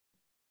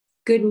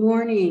Good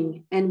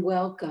morning and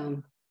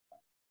welcome.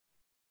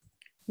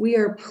 We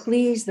are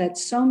pleased that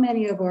so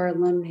many of our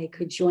alumni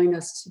could join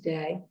us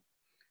today,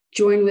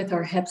 join with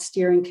our HEPP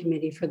steering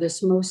committee for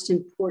this most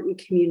important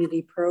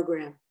community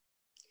program.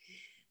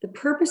 The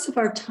purpose of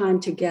our time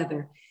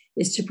together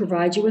is to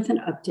provide you with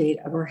an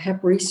update of our HEPP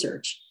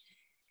research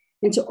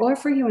and to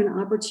offer you an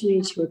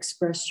opportunity to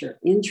express your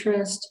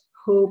interest,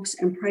 hopes,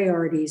 and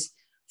priorities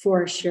for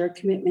our shared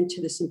commitment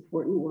to this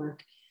important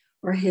work,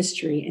 our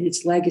history and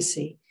its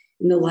legacy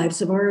in the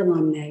lives of our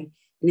alumni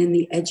and in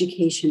the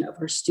education of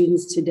our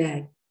students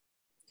today.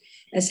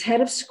 As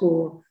head of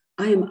school,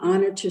 I am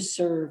honored to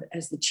serve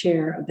as the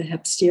chair of the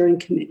HEPP steering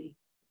committee.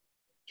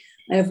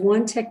 I have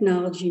one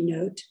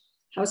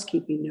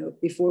housekeeping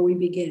note before we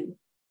begin.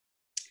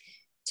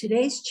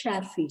 Today's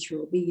chat feature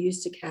will be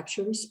used to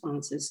capture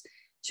responses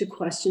to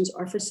questions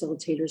our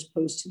facilitators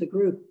pose to the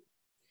group.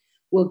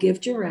 We'll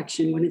give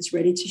direction when it's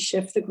ready to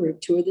shift the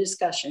group to a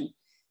discussion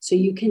so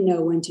you can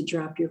know when to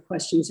drop your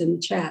questions in the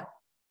chat.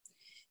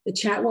 The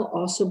chat will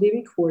also be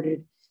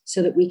recorded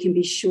so that we can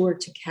be sure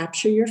to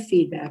capture your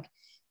feedback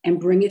and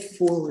bring it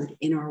forward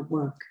in our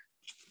work.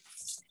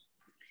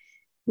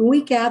 When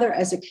we gather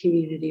as a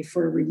community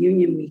for a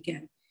reunion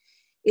weekend,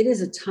 it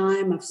is a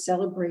time of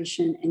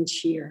celebration and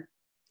cheer.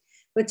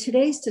 But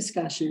today's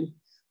discussion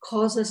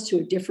calls us to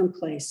a different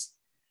place,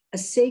 a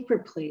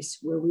sacred place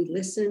where we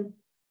listen,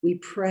 we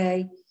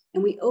pray,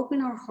 and we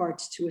open our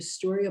hearts to a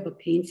story of a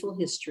painful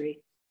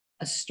history,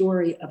 a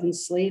story of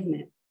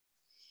enslavement.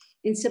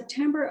 In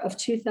September of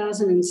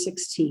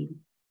 2016,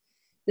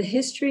 the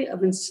History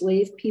of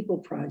Enslaved People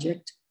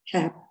Project,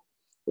 HEPP,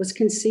 was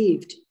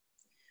conceived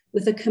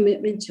with a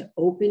commitment to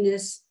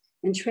openness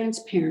and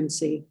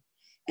transparency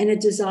and a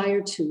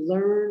desire to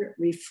learn,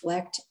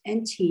 reflect,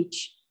 and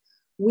teach.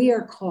 We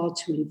are called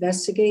to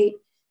investigate,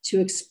 to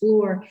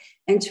explore,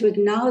 and to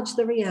acknowledge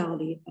the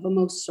reality of a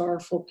most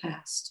sorrowful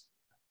past.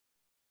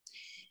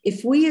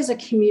 If we as a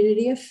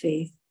community of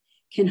faith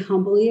can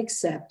humbly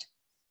accept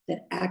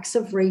that acts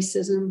of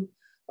racism,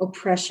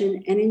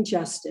 oppression, and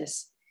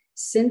injustice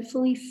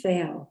sinfully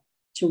fail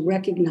to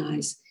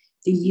recognize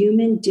the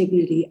human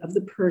dignity of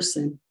the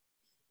person,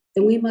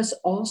 then we must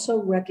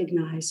also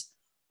recognize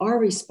our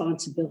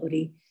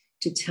responsibility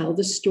to tell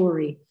the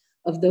story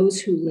of those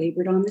who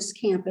labored on this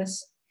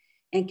campus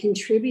and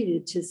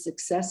contributed to the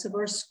success of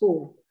our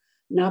school,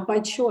 not by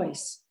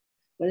choice,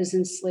 but as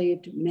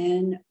enslaved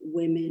men,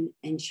 women,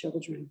 and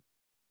children.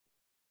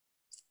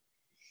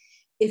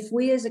 If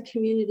we as a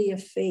community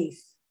of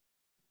faith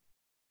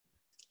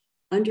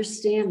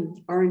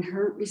understand our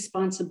inherent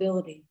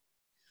responsibility,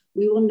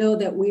 we will know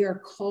that we are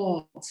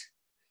called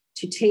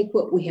to take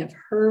what we have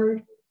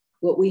heard,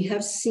 what we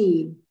have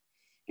seen,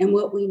 and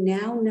what we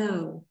now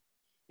know,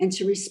 and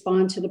to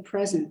respond to the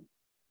present,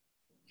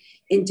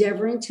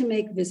 endeavoring to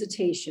make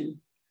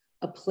visitation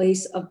a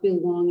place of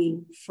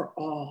belonging for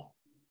all.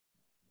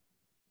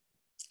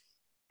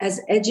 As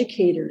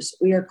educators,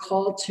 we are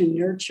called to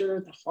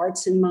nurture the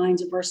hearts and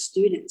minds of our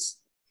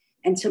students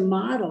and to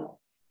model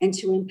and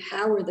to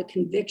empower the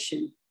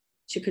conviction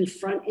to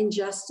confront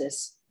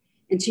injustice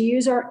and to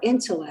use our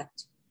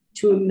intellect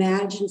to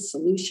imagine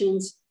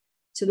solutions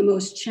to the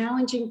most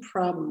challenging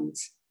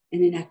problems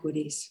and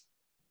inequities.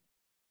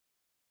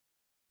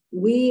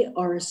 We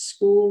are a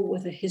school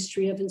with a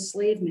history of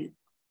enslavement.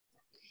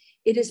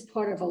 It is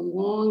part of a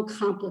long,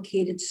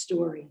 complicated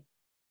story.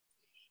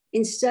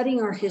 In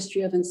studying our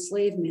history of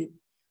enslavement,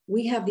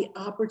 we have the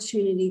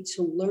opportunity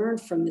to learn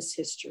from this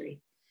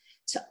history,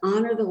 to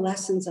honor the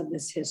lessons of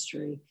this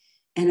history,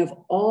 and of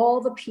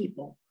all the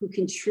people who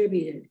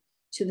contributed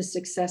to the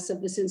success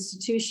of this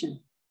institution,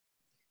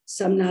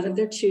 some not of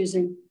their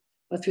choosing,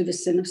 but through the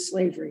sin of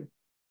slavery,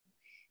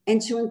 and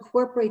to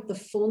incorporate the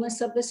fullness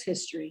of this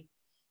history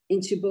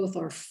into both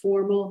our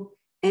formal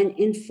and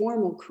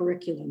informal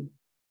curriculum.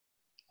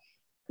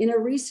 In a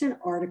recent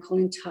article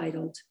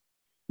entitled,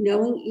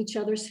 "Knowing Each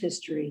Other's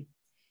History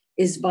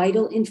is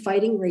Vital in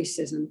Fighting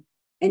Racism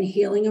and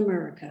Healing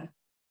America,"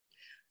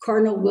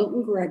 Cardinal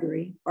Wilton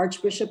Gregory,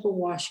 Archbishop of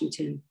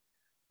Washington,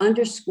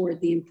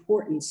 underscored the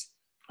importance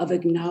of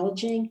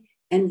acknowledging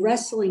and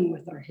wrestling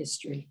with our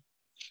history.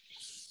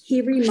 He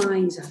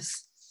reminds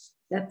us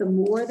that the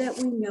more that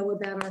we know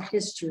about our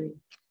history,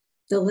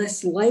 the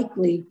less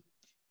likely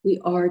we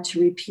are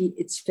to repeat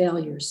its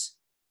failures.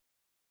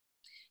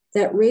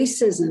 That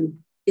racism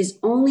is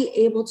only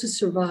able to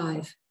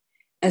survive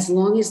as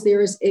long as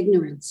there is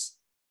ignorance.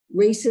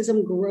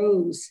 Racism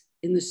grows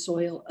in the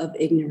soil of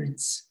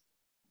ignorance.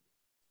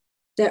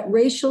 That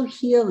racial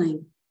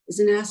healing is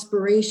an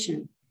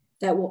aspiration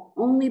that will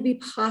only be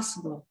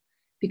possible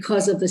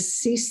because of the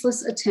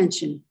ceaseless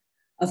attention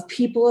of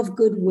people of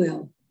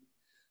goodwill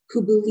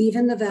who believe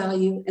in the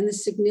value and the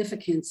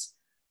significance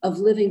of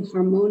living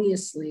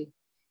harmoniously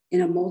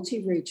in a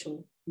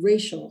multiracial,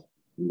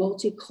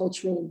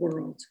 multicultural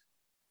world.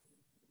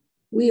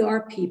 We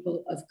are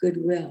people of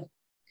goodwill,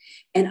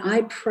 and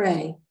I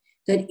pray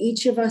that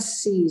each of us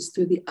sees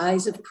through the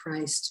eyes of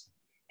Christ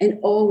and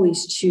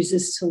always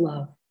chooses to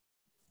love.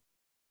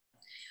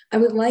 I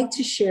would like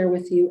to share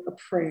with you a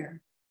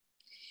prayer.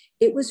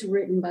 It was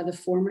written by the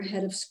former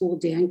head of school,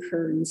 Dan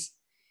Kearns,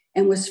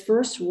 and was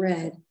first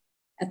read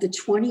at the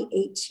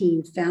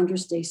 2018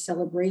 Founders Day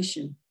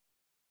celebration.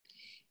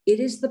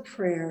 It is the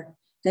prayer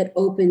that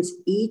opens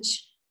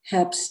each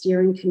HEPP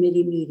steering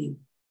committee meeting.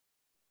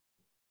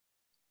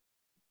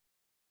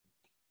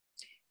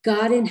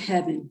 God in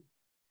heaven,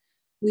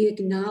 we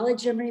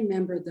acknowledge and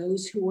remember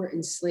those who were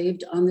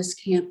enslaved on this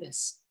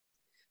campus,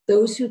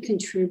 those who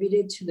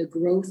contributed to the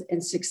growth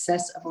and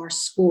success of our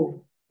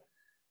school,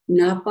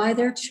 not by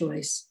their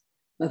choice,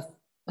 but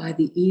through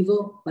the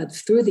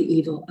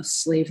evil of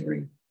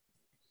slavery.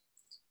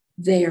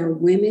 They are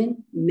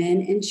women,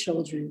 men, and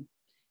children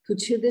who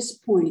to this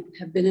point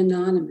have been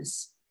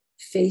anonymous,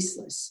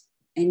 faceless,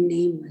 and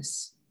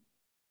nameless.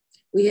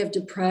 We have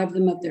deprived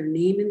them of their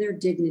name and their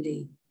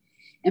dignity,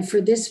 and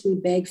for this we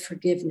beg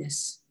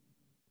forgiveness.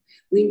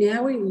 We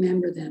now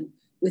remember them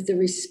with the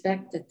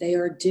respect that they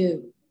are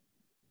due.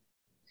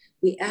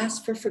 We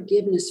ask for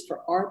forgiveness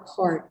for our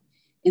part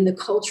in the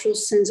cultural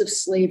sins of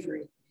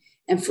slavery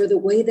and for the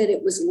way that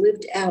it was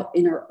lived out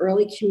in our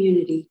early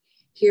community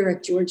here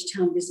at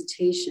Georgetown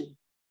Visitation.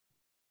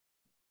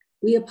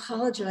 We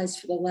apologize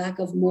for the lack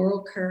of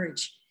moral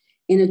courage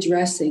in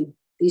addressing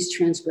these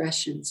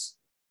transgressions.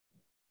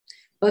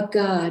 But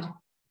God,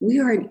 we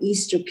are an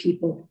Easter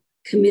people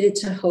committed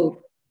to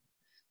hope.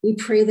 We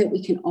pray that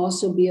we can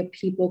also be a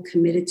people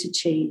committed to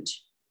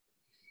change.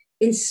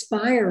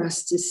 Inspire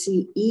us to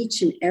see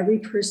each and every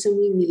person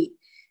we meet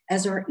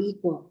as our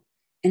equal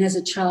and as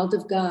a child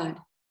of God.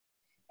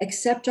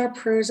 Accept our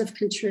prayers of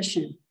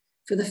contrition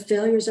for the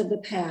failures of the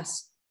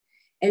past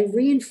and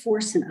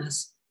reinforce in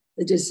us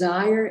the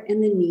desire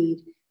and the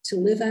need to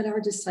live out our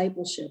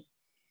discipleship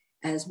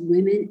as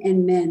women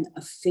and men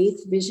of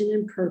faith, vision,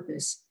 and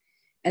purpose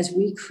as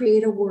we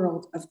create a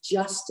world of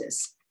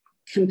justice,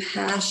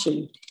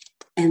 compassion,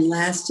 and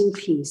lasting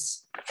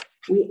peace.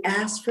 We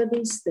ask for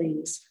these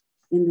things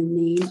in the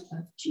name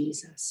of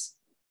Jesus.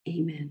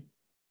 Amen.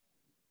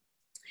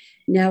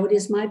 Now it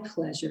is my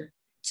pleasure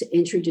to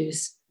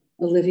introduce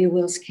Olivia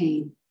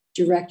Wills-Kane,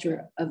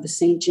 Director of the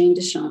St. Jane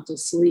de Chantal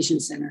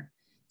Salesian Center,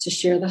 to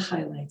share the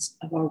highlights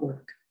of our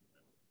work.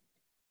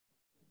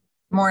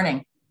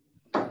 Morning.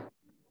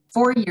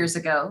 4 years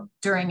ago,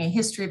 during a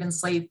History of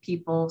Enslaved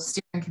People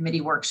Steering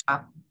Committee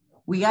workshop,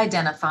 we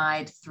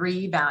identified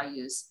 3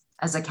 values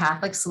as a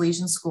Catholic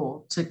Salesian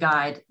school to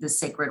guide this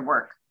sacred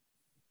work: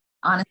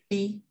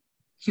 honesty,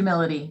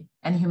 humility,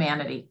 and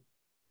humanity.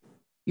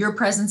 Your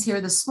presence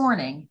here this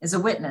morning is a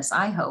witness,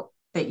 I hope,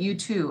 that you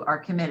too are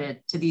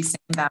committed to these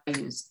same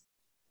values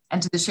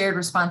and to the shared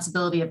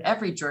responsibility of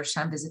every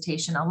Georgetown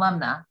Visitation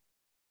alumna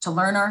to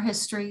learn our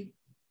history,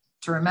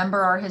 to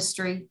remember our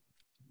history,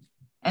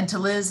 and to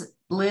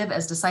live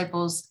as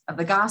disciples of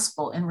the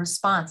gospel in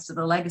response to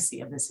the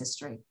legacy of this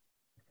history.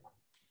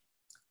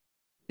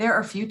 There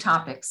are few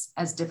topics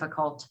as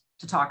difficult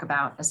to talk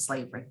about as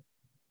slavery.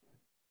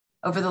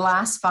 Over the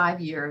last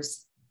 5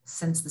 years,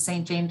 since the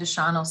St. Jane de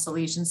Chantal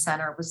Salesian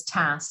Center was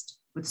tasked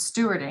with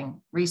stewarding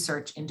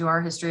research into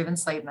our history of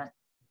enslavement,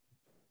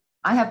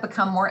 I have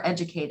become more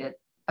educated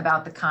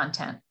about the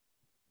content,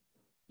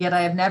 yet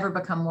I have never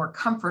become more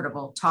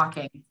comfortable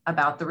talking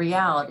about the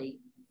reality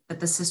that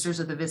the Sisters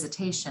of the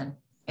Visitation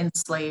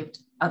enslaved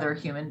other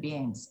human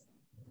beings.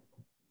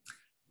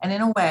 And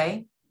in a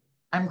way,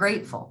 I'm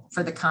grateful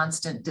for the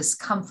constant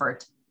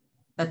discomfort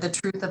that the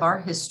truth of our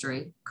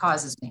history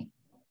causes me,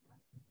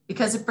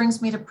 because it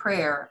brings me to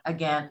prayer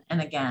again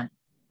and again.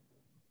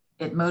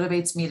 It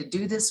motivates me to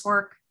do this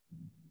work,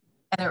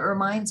 and it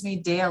reminds me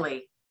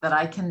daily that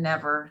I can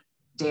never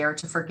dare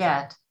to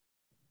forget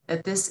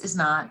that this is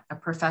not a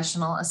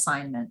professional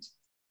assignment,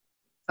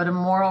 but a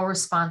moral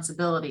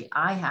responsibility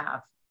I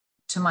have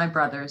to my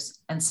brothers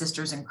and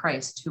sisters in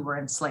Christ who were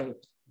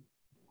enslaved.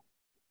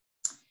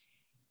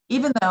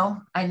 Even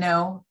though I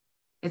know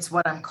it's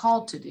what I'm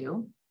called to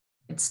do,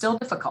 it's still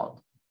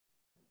difficult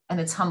and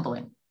it's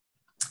humbling.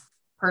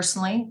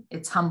 Personally,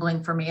 it's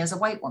humbling for me as a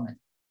white woman.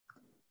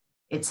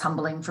 It's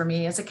humbling for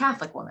me as a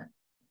Catholic woman.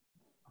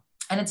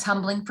 And it's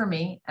humbling for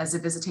me as a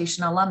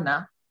Visitation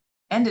alumna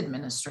and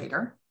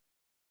administrator,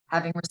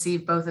 having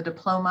received both a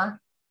diploma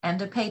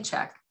and a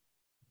paycheck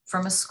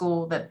from a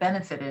school that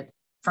benefited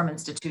from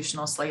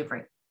institutional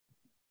slavery.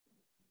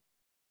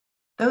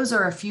 Those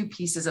are a few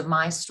pieces of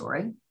my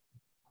story.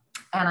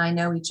 And I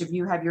know each of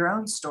you have your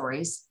own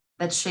stories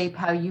that shape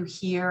how you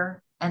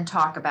hear and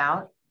talk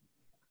about,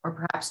 or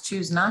perhaps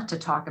choose not to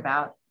talk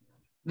about,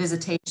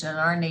 visitation in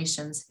our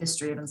nation's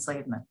history of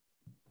enslavement.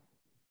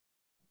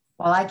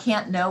 While I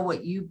can't know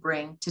what you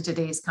bring to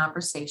today's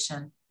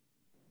conversation,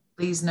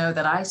 please know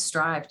that I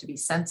strive to be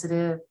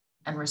sensitive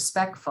and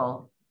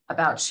respectful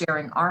about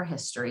sharing our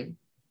history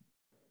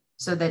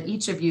so that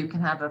each of you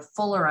can have a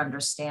fuller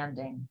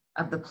understanding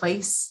of the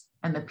place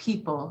and the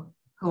people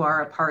who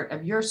are a part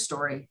of your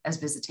story as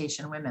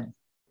visitation women.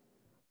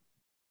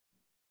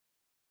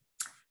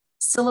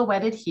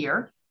 Silhouetted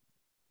here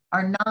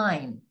are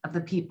 9 of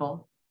the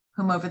people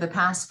whom over the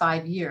past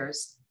 5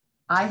 years,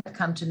 I have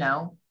come to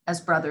know as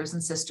brothers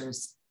and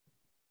sisters.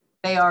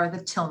 They are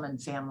the Tillman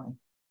family.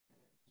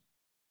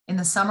 In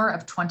the summer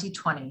of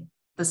 2020,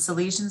 the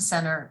Salesian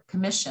Center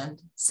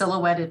commissioned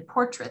silhouetted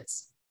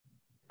portraits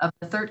of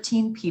the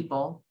 13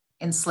 people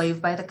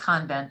enslaved by the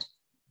convent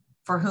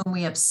for whom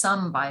we have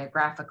some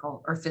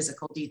biographical or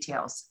physical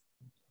details.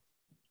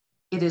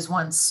 It is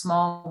one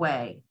small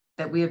way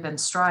that we have been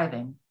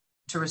striving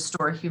to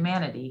restore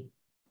humanity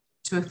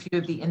to a few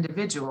of the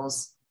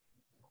individuals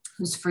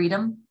whose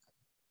freedom,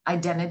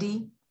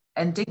 identity,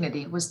 and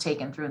dignity was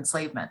taken through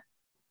enslavement.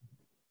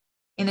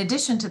 In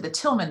addition to the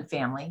Tillman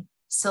family,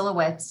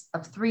 silhouettes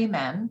of 3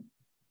 men,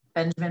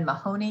 Benjamin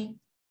Mahoney,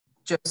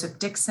 Joseph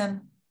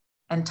Dixon,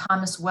 and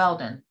Thomas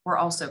Weldon, were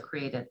also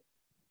created.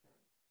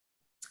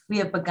 We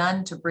have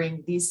begun to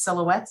bring these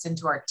silhouettes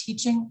into our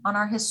teaching on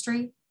our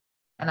history,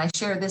 and I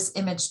share this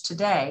image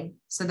today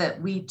so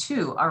that we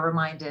too are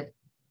reminded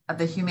of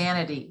the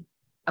humanity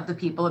of the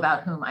people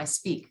about whom I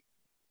speak.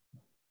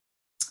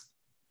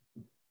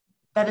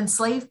 That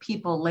enslaved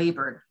people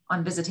labored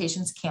on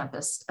Visitation's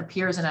campus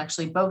appears in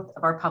actually both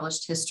of our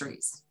published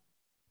histories.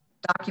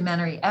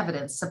 Documentary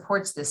evidence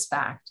supports this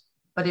fact,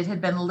 but it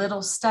had been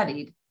little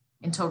studied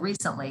until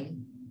recently,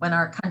 when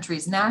our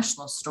country's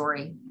national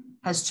story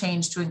has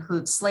changed to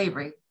include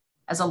slavery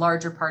as a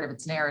larger part of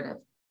its narrative.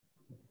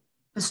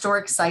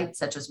 Historic sites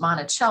such as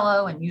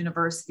Monticello and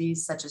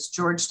universities such as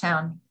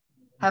Georgetown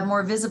have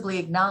more visibly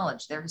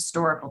acknowledged their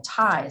historical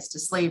ties to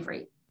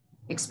slavery,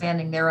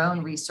 expanding their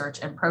own research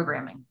and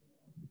programming.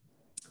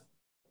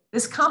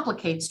 This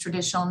complicates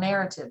traditional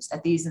narratives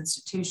at these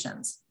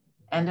institutions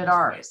and at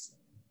ours,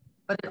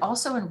 but it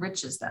also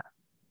enriches them.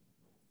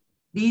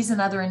 These and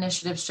other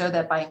initiatives show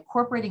that by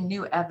incorporating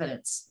new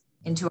evidence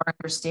into our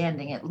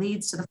understanding, it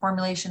leads to the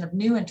formulation of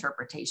new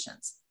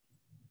interpretations,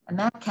 and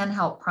that can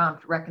help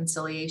prompt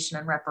reconciliation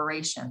and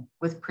reparation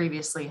with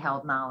previously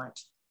held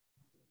knowledge.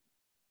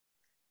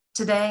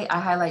 Today, I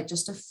highlight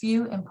just a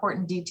few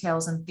important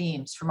details and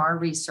themes from our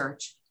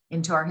research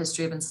into our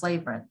history of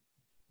enslavement,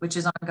 which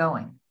is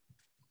ongoing.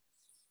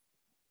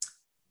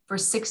 For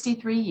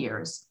 63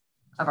 years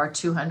of our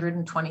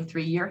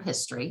 223-year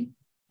history,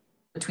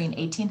 between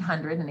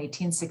 1800 and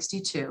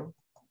 1862,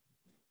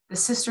 the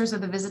Sisters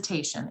of the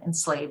Visitation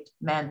enslaved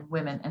men,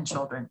 women, and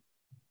children.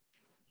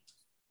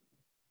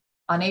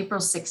 On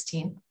April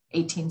 16,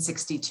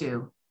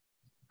 1862,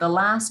 the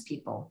last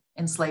people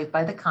enslaved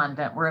by the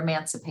convent were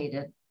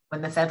emancipated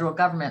when the federal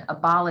government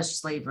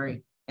abolished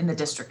slavery in the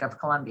District of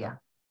Columbia.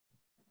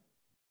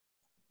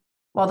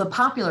 While the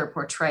popular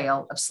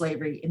portrayal of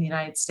slavery in the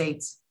United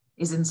States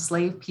is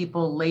enslaved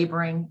people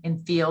laboring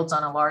in fields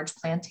on a large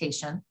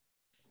plantation,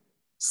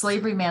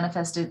 slavery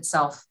manifested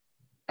itself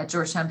at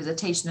Georgetown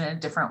Visitation in a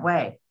different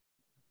way.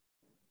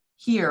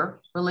 Here,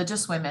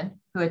 religious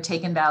women who had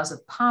taken vows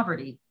of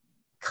poverty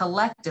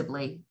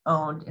collectively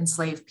owned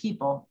enslaved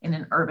people in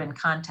an urban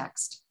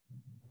context.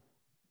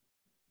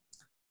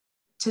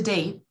 To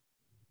date,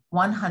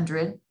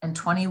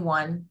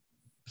 121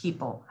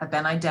 people have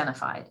been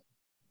identified,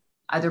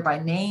 either by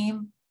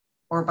name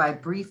or by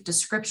brief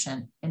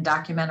description in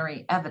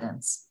documentary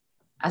evidence,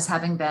 as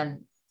having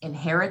been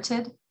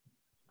inherited,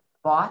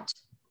 bought,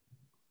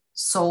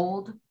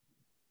 sold,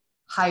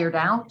 hired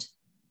out,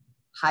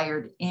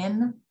 hired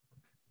in,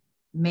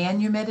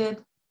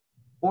 manumitted,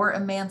 or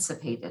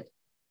emancipated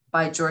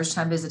by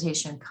Georgetown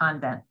Visitation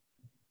Convent,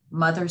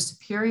 Mother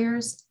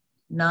Superiors,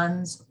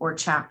 nuns, or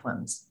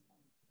chaplains.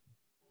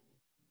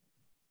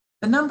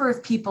 The number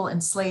of people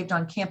enslaved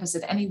on campus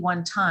at any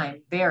one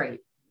time varied.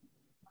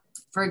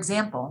 For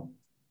example,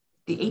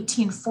 the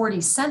 1840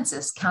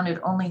 census counted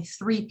only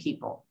 3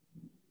 people,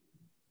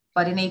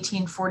 but in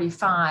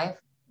 1845,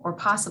 or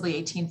possibly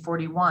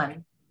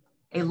 1841,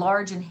 a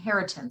large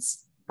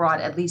inheritance brought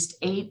at least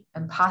 8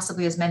 and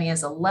possibly as many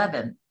as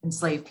 11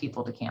 enslaved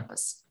people to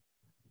campus.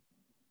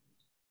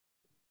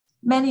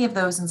 Many of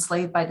those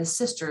enslaved by the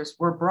sisters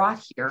were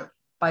brought here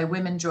by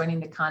women joining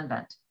the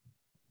convent.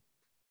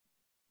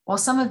 While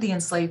some of the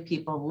enslaved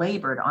people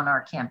labored on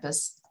our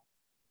campus,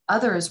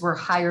 others were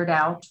hired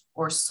out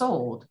or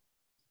sold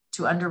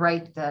to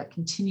underwrite the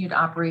continued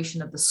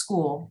operation of the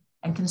school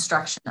and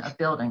construction of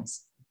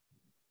buildings.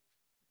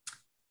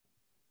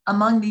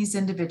 Among these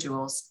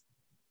individuals,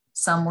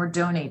 some were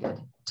donated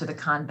to the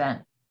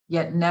convent,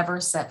 yet never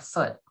set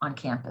foot on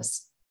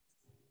campus.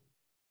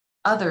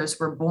 Others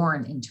were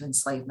born into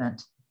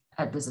enslavement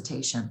at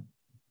Visitation.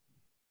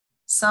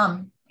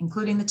 Some,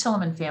 including the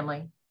Tillman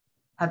family,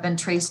 have been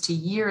traced to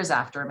years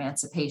after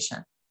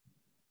emancipation.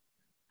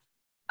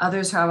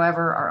 Others,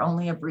 however, are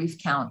only a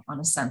brief count on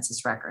a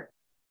census record.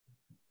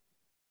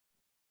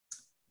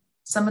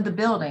 Some of the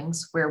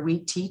buildings where we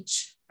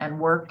teach and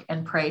work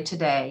and pray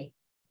today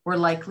were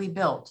likely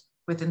built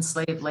with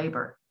enslaved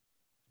labor,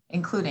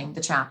 including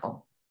the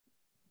chapel.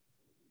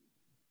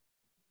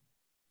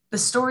 The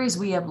stories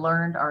we have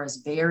learned are as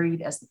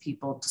varied as the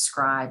people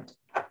described.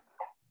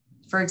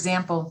 For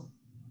example,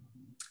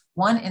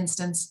 one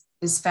instance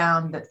is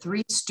found that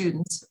 3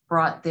 students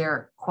brought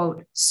their,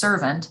 quote,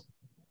 servant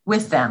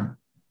with them,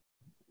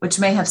 which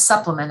may have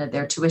supplemented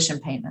their tuition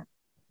payment.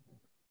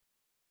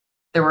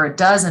 There were a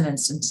dozen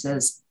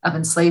instances of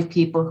enslaved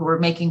people who were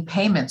making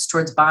payments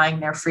towards buying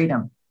their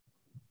freedom.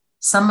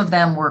 Some of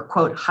them were,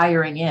 quote,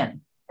 hiring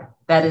in,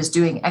 that is,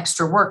 doing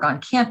extra work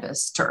on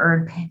campus to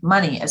earn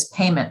money as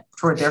payment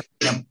for their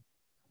freedom.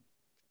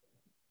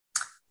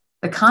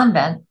 The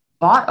convent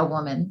bought a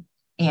woman,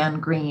 Anne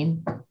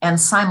Green, and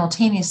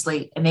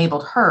simultaneously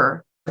enabled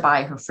her to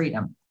buy her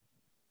freedom.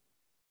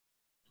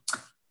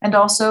 And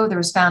also there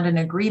was found an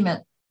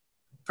agreement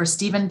for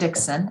Stephen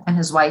Dixon and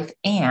his wife,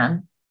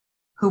 Anne,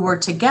 who were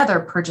together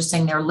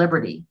purchasing their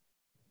liberty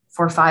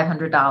for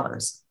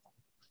 $500.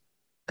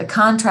 The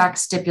contract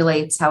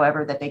stipulates,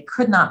 however, that they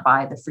could not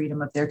buy the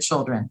freedom of their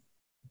children,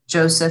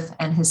 Joseph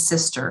and his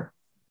sister,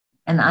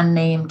 an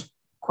unnamed,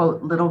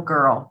 quote, little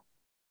girl.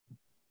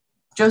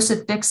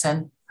 Joseph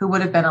Dixon, who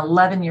would have been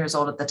 11 years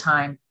old at the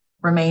time,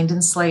 remained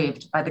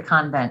enslaved by the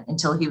convent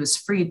until he was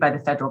freed by the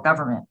federal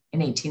government in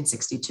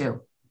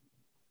 1862.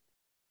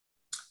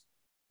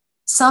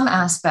 Some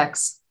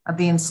aspects of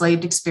the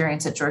enslaved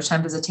experience at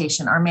Georgetown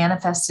Visitation are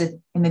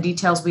manifested in the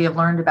details we have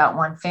learned about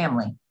one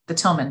family, the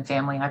Tillman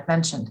family I've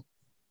mentioned,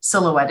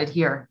 silhouetted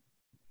here.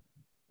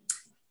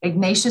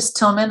 Ignatius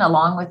Tillman,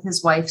 along with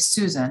his wife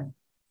Susan,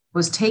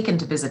 was taken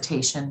to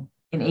Visitation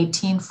in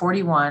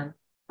 1841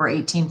 or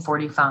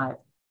 1845.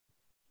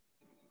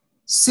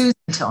 Susan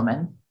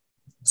Tillman,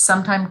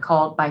 sometimes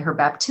called by her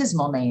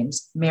baptismal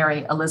names,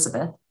 Mary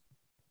Elizabeth,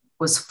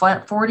 was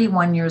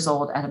 41 years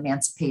old at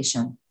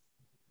emancipation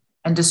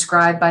and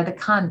described by the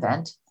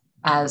convent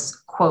as,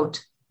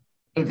 quote,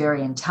 a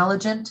very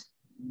intelligent,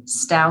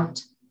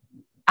 stout,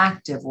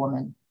 active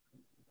woman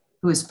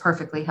who is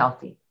perfectly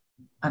healthy,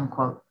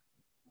 unquote.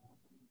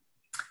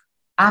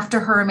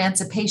 After her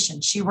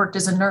emancipation, she worked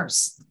as a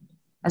nurse,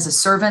 as a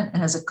servant,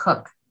 and as a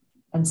cook,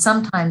 and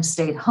sometimes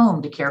stayed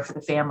home to care for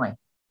the family.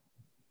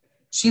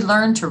 She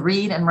learned to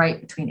read and write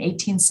between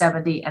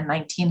 1870 and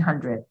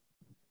 1900,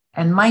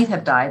 and might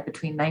have died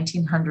between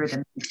 1900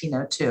 and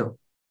 1902.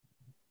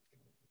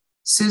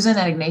 Susan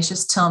and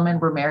Ignatius Tillman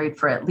were married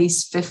for at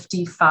least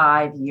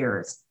 55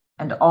 years,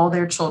 and all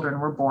their children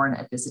were born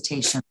at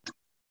Visitation.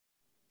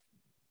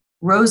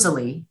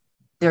 Rosalie,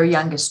 their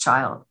youngest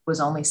child, was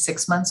only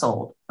 6 months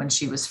old when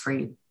she was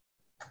freed.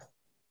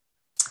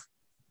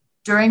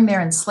 During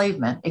their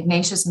enslavement,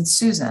 Ignatius and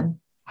Susan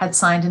had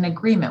signed an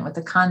agreement with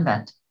the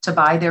convent to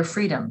buy their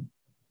freedom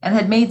and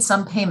had made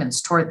some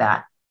payments toward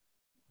that.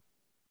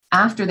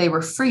 After they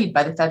were freed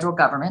by the federal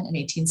government in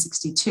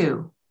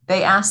 1862,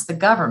 they asked the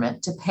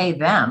government to pay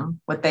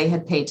them what they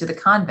had paid to the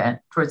convent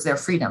towards their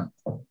freedom.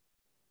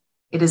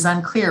 It is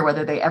unclear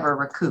whether they ever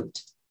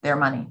recouped their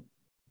money.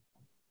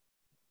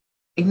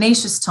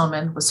 Ignatius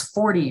Tillman was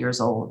 40 years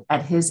old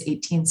at his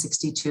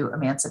 1862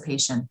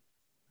 emancipation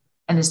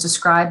and is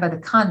described by the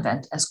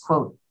convent as,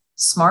 quote,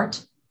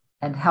 smart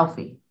and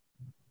healthy,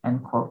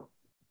 end quote.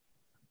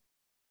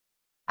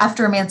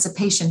 After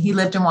emancipation, he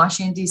lived in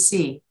Washington,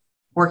 D.C.,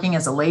 working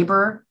as a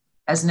laborer,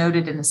 as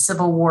noted in the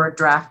Civil War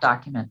draft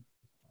document.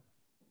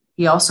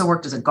 He also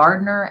worked as a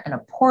gardener and a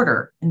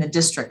porter in the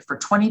district for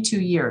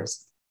 22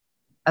 years,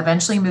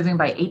 eventually moving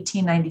by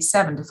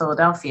 1897 to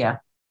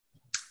Philadelphia,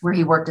 where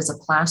he worked as a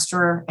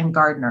plasterer and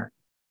gardener.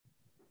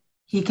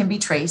 He can be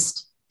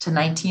traced to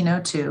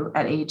 1902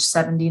 at age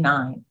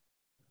 79.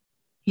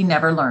 He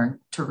never learned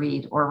to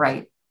read or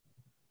write.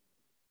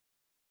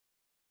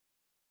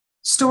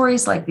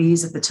 Stories like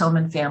these of the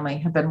Tillman family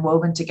have been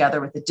woven together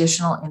with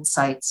additional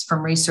insights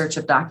from research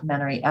of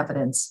documentary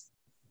evidence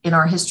in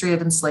our History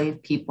of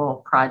Enslaved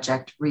People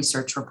Project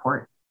research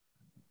report.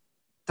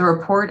 The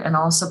report and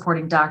all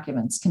supporting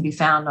documents can be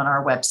found on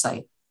our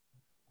website.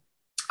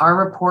 Our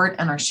report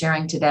and our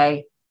sharing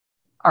today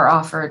are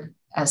offered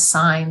as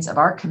signs of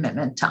our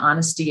commitment to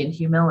honesty and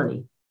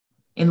humility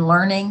in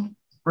learning,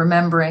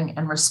 remembering,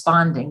 and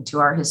responding to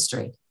our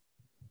history.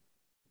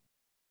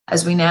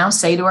 As we now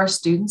say to our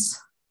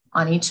students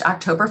on each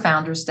October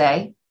Founders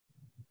Day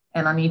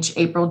and on each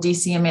April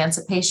DC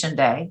Emancipation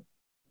Day,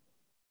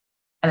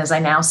 and as I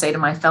now say to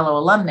my fellow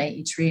alumni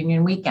each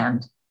reunion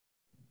weekend,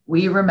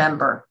 we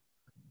remember.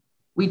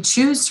 We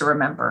choose to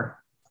remember.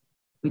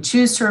 We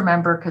choose to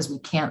remember because we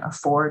can't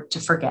afford to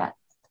forget.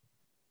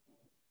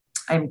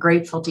 I am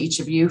grateful to each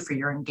of you for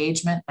your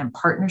engagement and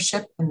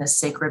partnership in this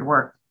sacred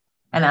work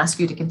and ask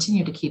you to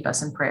continue to keep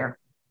us in prayer.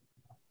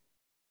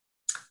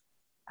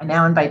 I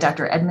now invite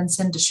Dr.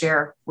 Edmondson to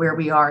share where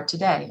we are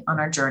today on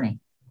our journey.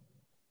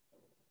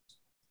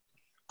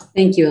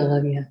 Thank you,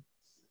 Olivia.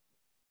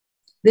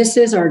 This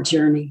is our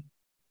journey,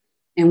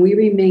 and we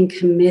remain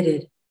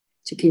committed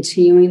to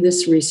continuing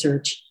this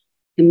research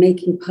and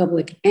making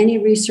public any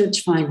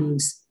research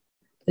findings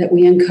that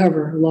we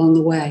uncover along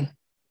the way.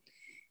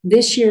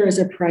 This year, as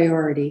a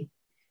priority,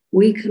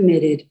 we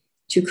committed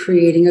to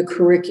creating a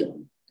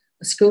curriculum,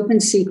 a scope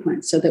and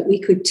sequence, so that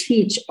we could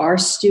teach our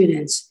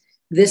students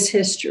this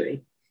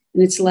history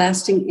and its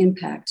lasting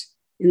impact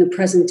in the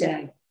present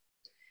day.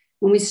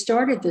 When we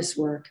started this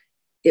work,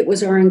 it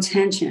was our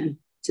intention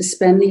to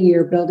spend the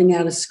year building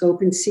out a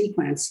scope and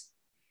sequence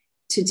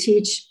to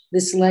teach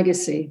this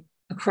legacy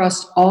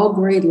across all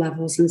grade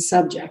levels and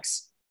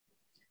subjects.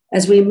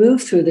 As we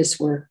move through this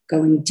work,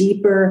 going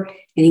deeper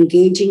and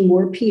engaging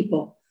more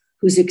people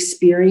whose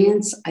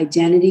experience,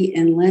 identity,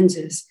 and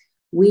lenses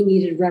we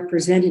needed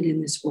represented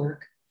in this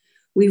work.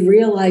 We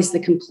realized the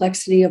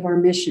complexity of our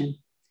mission.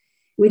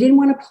 We didn't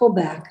want to pull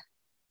back,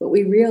 but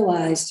we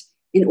realized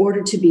in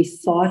order to be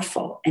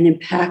thoughtful and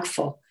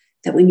impactful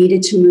that we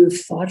needed to move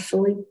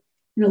thoughtfully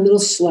and a little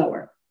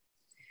slower.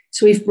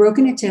 So we've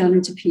broken it down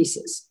into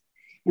pieces,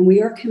 and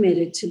we are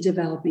committed to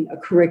developing a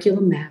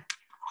curriculum map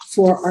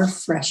for our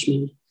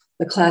freshmen,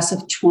 the class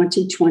of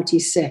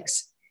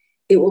 2026.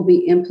 It will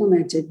be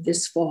implemented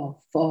this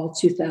fall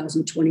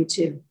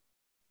 2022.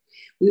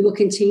 We will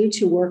continue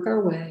to work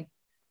our way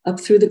up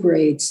through the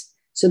grades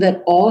so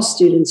that all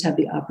students have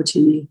the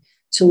opportunity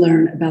to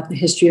learn about the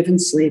history of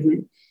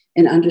enslavement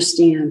and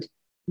understand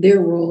their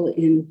role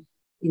in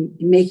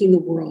making the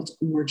world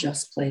a more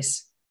just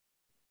place.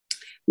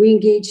 We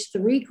engage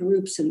 3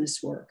 groups in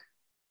this work: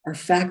 our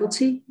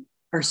faculty,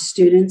 our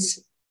students,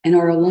 and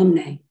our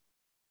alumni.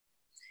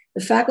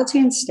 The faculty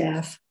and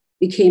staff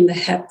became the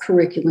HEPP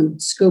Curriculum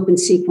Scope and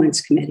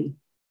Sequence Committee.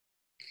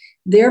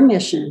 Their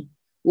mission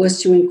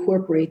was to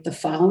incorporate the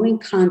following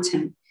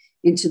content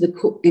into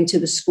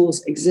the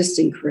school's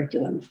existing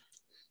curriculum.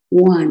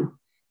 1,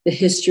 the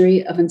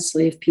history of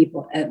enslaved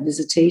people at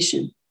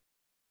visitation.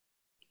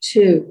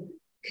 2,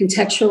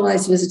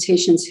 contextualize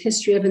visitation's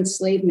history of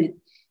enslavement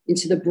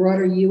into the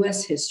broader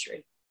US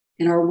history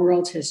and our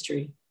world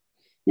history.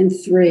 And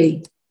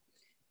 3,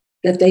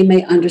 that they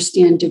may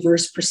understand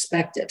diverse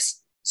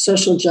perspectives,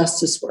 social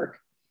justice work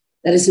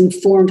that is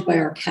informed by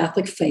our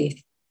Catholic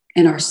faith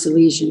and our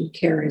Salesian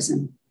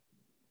charism.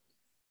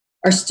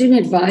 Our student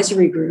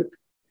advisory group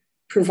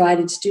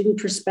provided student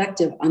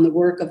perspective on the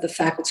work of the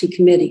faculty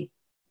committee.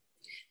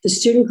 The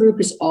student group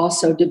is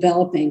also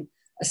developing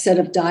a set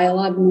of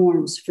dialogue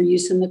norms for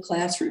use in the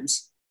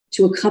classrooms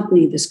to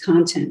accompany this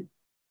content.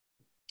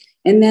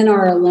 And then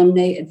our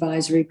alumni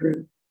advisory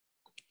group.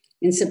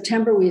 In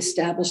September, we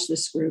established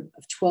this group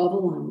of 12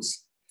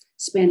 alums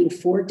spanning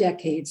 4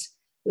 decades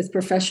with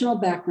professional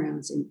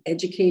backgrounds in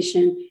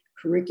education,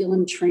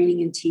 curriculum,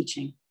 training, and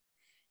teaching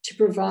to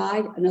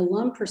provide an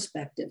alum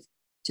perspective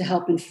to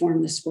help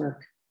inform this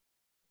work.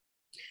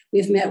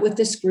 We've met with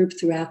this group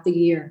throughout the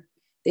year.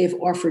 They have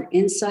offered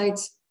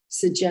insights,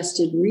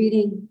 suggested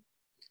reading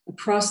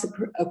across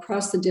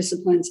the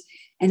disciplines,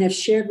 and have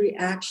shared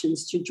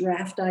reactions to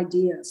draft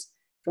ideas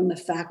from the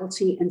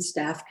faculty and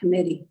staff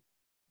committee.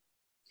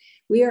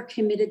 We are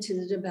committed to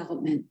the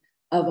development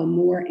of a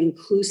more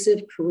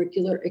inclusive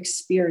curricular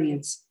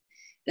experience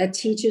that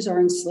teaches our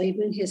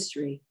enslavement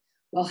history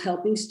while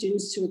helping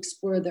students to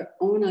explore their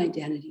own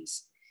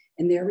identities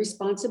and their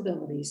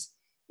responsibilities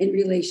in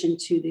relation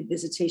to the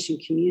visitation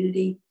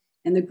community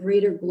and the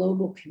greater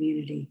global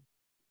community.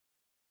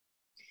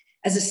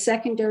 As a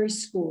secondary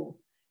school,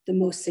 the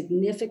most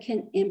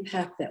significant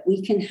impact that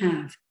we can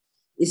have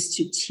is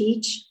to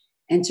teach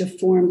and to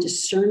form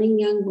discerning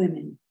young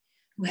women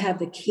who have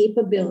the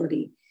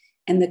capability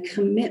and the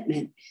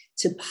commitment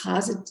to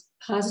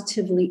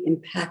positively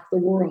impact the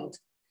world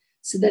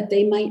so that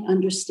they might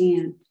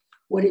understand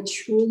what it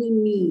truly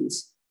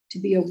means to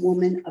be a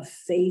woman of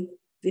faith,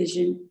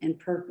 vision, and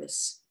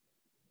purpose.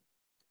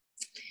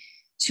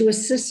 To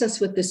assist us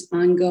with this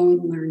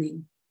ongoing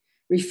learning,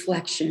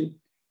 reflection,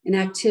 and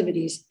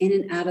activities in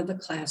and out of the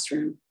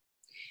classroom,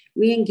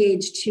 we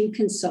engaged 2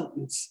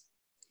 consultants,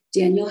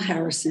 Danielle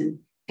Harrison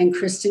and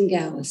Kristen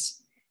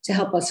Gallus, to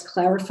help us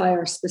clarify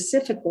our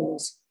specific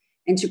goals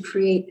and to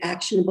create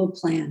actionable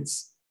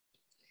plans.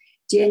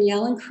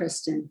 Danielle and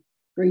Kristen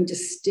bring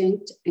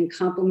distinct and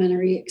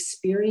complementary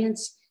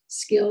experience,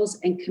 skills,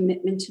 and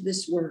commitment to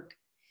this work,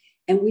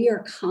 and we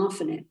are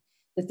confident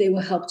that they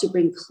will help to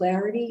bring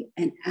clarity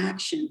and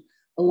action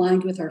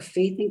aligned with our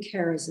faith and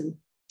charism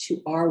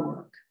to our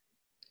work.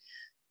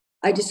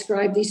 I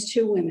describe these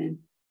 2 women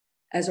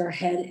as our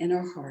head and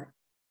our heart.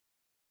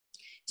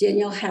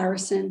 Danielle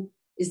Harrison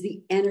is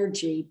the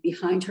energy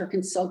behind her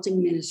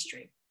consulting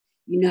ministry,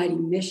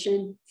 uniting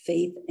mission,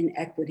 faith, and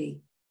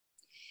equity.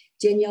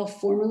 Danielle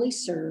formerly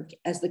served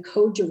as the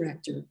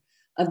co-director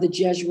of the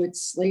Jesuit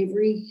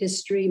Slavery,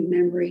 History,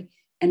 Memory,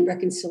 and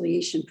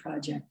Reconciliation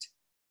Project.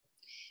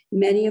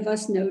 Many of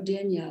us know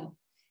Danielle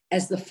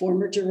as the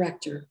former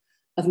director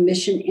of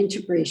mission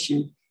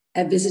integration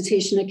at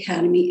Visitation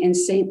Academy in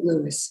St.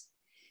 Louis,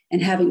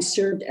 and having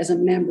served as a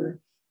member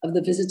of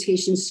the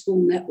Visitation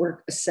School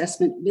Network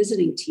Assessment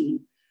Visiting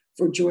Team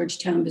for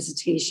Georgetown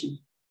Visitation.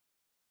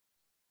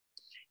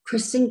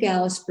 Kristen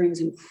Gallus brings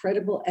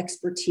incredible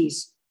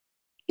expertise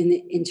in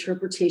the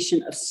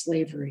interpretation of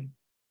slavery.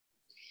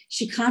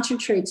 She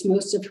concentrates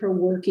most of her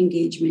work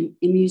engagement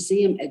in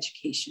museum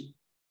education.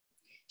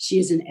 She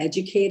is an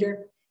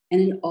educator and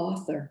an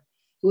author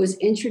who was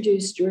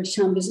introduced to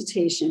Georgetown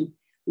Visitation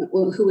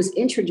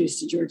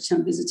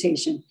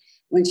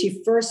when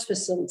she first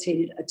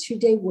facilitated a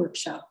 2-day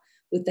workshop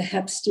with the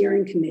HEPP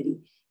Steering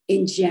Committee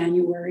in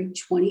January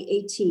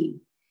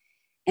 2018,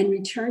 and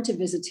returned to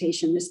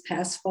Visitation this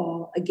past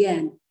fall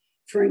again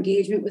for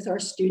engagement with our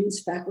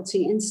students,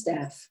 faculty, and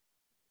staff.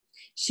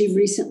 She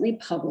recently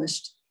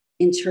published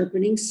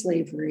Interpreting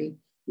Slavery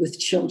with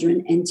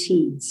Children and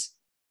Teens.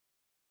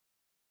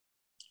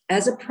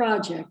 As a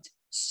project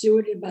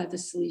stewarded by the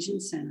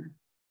Salesian Center,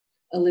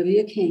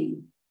 Olivia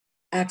Kane,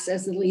 acts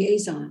as the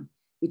liaison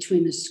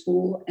between the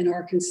school and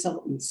our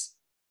consultants.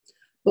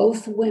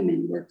 Both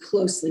women work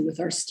closely with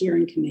our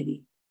steering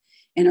committee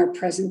and are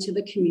present to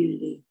the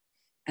community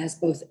as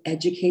both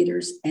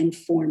educators and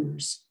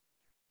formers.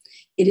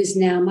 It is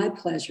now my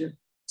pleasure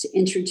to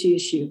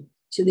introduce you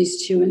to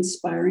these two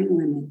inspiring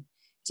women,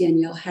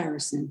 Danielle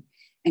Harrison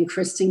and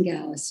Kristen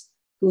Gallus,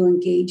 who will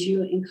engage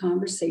you in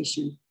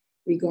conversation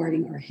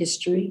regarding our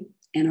history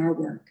and our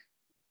work.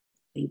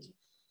 Thank you.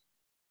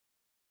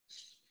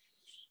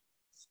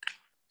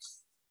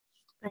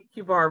 Thank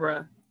you,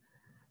 Barbara.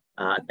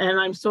 And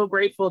I'm so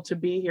grateful to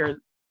be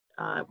here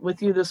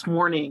with you this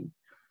morning.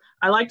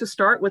 I like to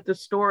start with the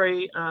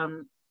story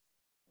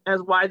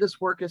as why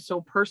this work is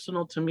so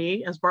personal to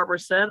me. As Barbara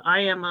said,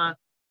 I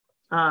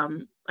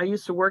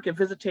used to work at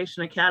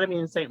Visitation Academy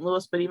in St.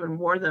 Louis, but even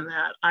more than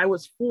that, I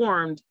was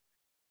formed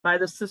by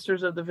the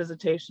Sisters of the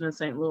Visitation in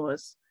St.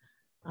 Louis.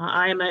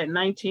 I am a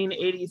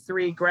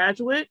 1983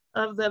 graduate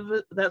of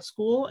that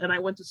school, and I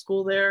went to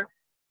school there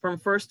from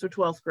 1st to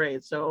 12th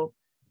grade. So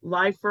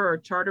lifer or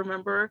charter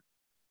member,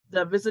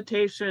 the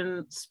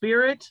visitation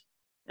spirit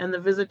and the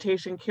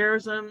visitation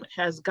charism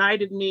has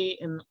guided me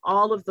in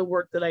all of the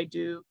work that I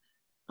do,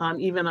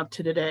 even up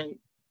to today.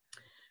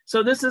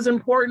 So this is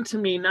important to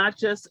me, not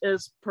just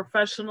as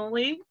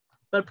professionally,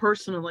 but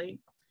personally.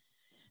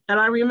 And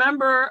I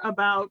remember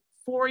about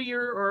 5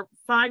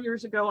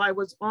 years ago, I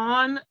was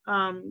on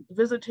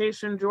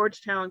Visitation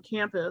Georgetown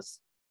campus,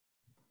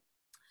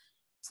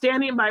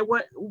 standing by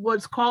what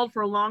was called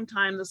for a long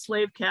time the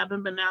slave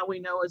cabin, but now we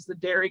know as the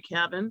dairy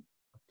cabin.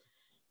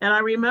 And I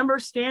remember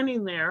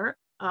standing there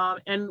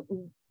and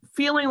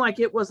feeling like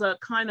it was a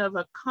kind of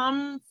a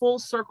come full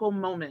circle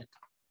moment,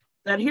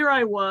 that here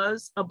I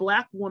was, a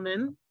Black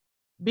woman,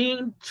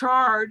 being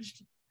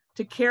charged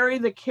to carry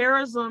the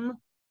charism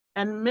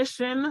and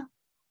mission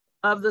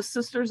of the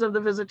Sisters of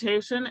the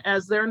Visitation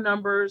as their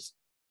numbers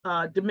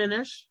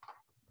diminish.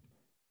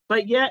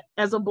 But yet,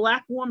 as a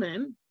Black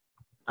woman,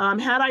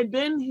 had I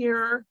been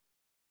here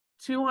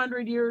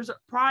 200 years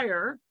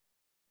prior,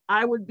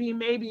 I would be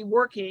maybe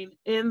working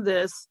in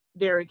this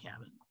dairy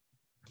cabin.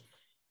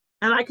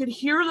 And I could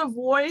hear the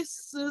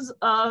voices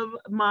of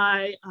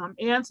my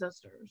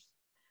ancestors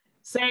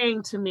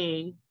saying to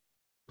me,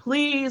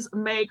 please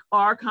make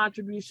our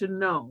contribution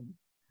known.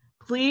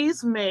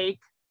 Please make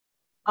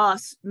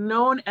us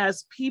known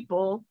as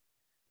people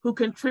who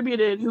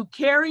contributed, who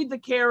carried the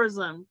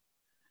charism,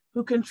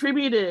 who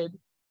contributed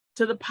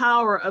to the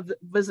power of the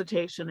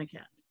Visitation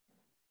Academy,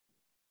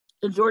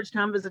 the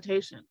Georgetown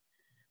Visitation.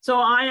 So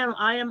I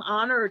am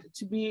honored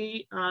to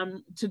be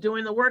to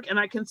doing the work, and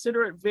I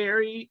consider it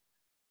very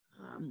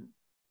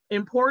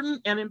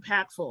important and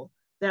impactful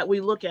that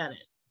we look at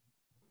it.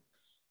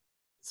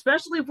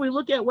 Especially if we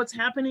look at what's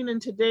happening in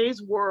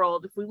today's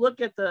world, if we look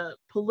at the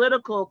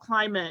political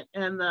climate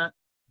and the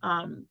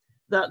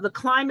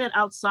climate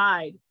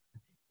outside,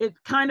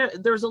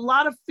 there's a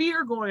lot of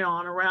fear going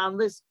on around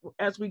this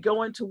as we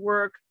go into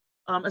work,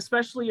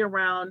 especially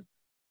around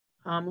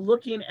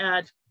looking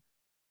at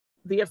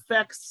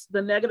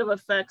the negative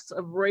effects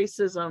of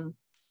racism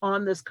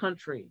on this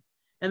country.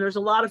 And there's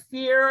a lot of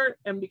fear,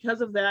 and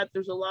because of that,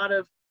 there's a lot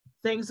of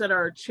things that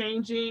are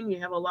changing. You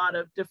have a lot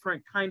of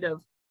different kind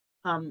of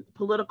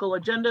political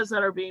agendas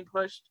that are being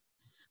pushed.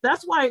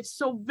 That's why it's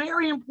so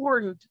very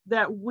important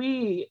that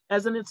we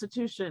as an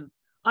institution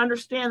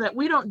understand that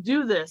we don't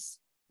do this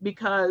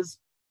because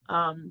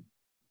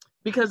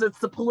it's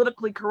the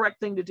politically correct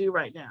thing to do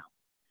right now.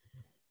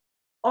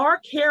 Our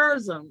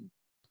charism,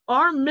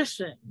 our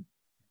mission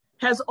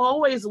has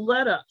always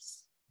led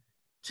us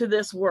to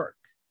this work.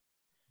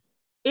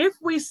 If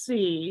we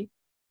see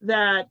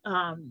that,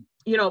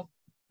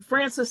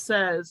 Francis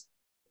says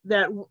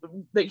that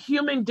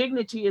human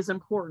dignity is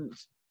important,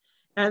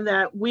 and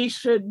that we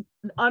should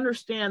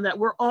understand that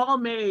we're all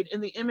made in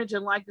the image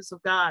and likeness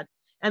of God,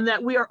 and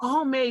that we are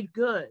all made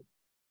good.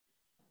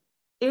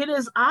 It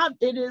is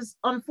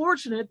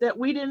unfortunate that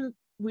we didn't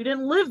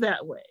live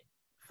that way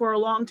for a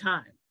long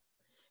time.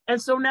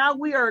 And so now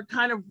we are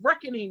kind of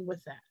reckoning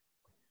with that.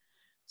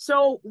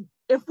 So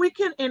if we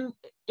can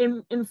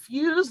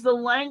infuse the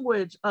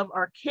language of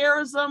our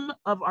charism,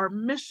 of our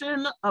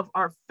mission, of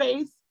our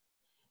faith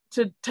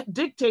to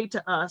dictate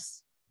to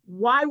us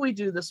why we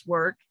do this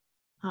work,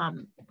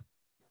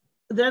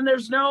 then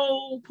there's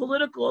no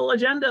political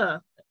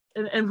agenda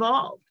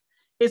involved.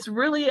 It's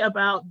really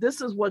about,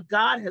 this is what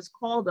God has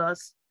called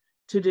us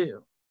to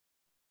do.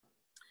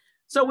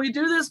 So we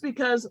do this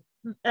because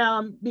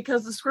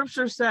the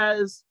scripture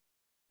says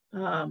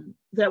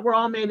that we're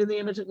all made in the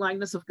image and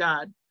likeness of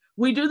God.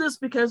 We do this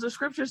because the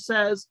scripture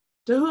says,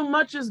 to whom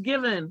much is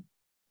given,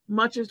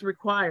 much is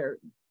required.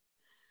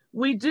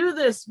 We do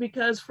this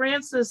because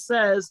Francis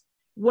says,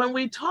 when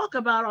we talk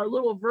about our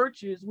little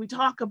virtues, we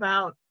talk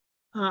about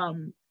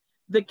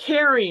the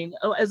caring,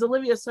 as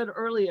Olivia said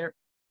earlier,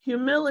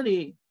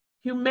 humility,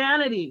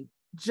 humanity,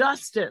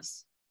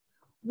 justice.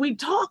 We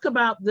talk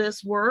about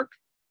this work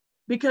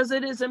because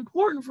it is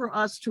important for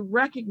us to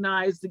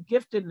recognize the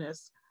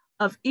giftedness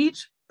of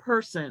each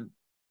person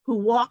who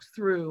walked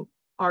through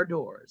our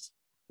doors,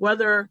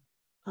 whether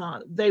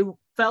they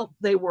felt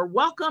they were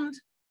welcomed,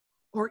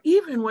 or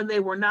even when they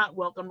were not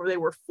welcome or they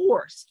were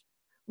forced.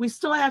 We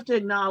still have to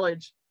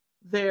acknowledge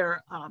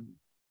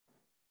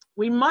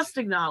we must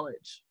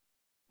acknowledge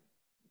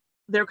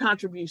their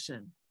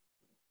contribution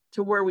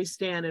to where we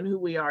stand and who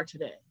we are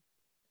today.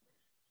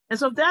 And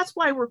so that's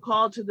why we're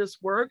called to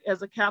this work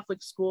as a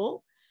Catholic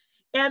school.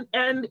 And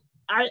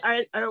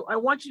I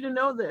want you to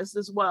know this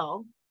as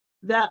well,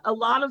 that a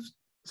lot of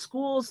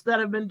schools that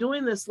have been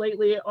doing this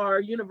lately are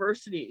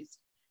universities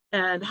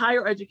and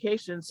higher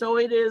education. So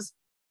it is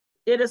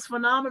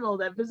phenomenal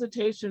that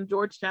Visitation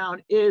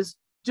Georgetown is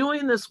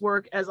doing this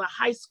work as a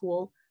high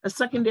school, a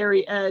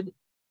secondary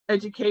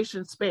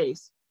education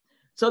space.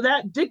 So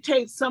that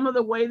dictates some of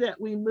the way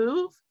that we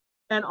move,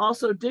 and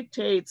also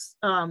dictates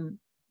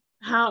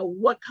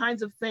what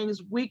kinds of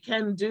things we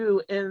can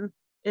do in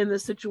the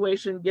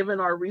situation, given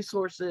our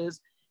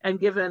resources and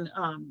given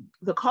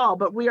the call.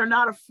 But we are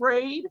not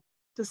afraid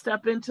to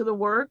step into the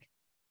work.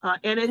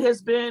 And it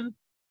has been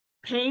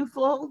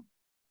painful,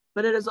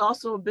 but it has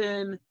also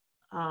been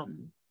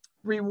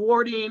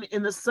rewarding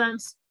in the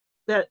sense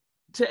that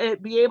to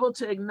be able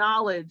to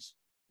acknowledge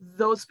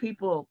those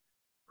people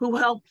who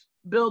helped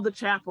build the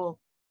chapel,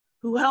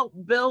 who helped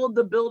build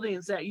the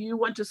buildings that you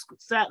went to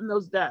sat in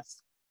those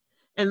desks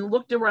and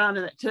looked around,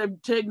 and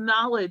to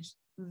acknowledge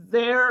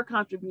their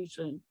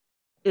contribution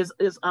is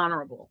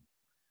honorable.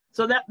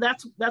 So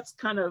that's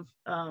kind of,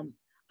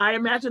 I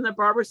imagine that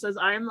Barbara says,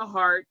 I am the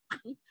heart.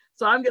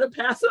 So I'm going to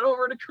pass it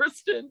over to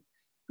Kristen,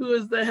 who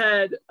is the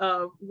head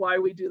of why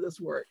we do this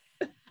work.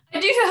 I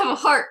do have a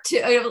heart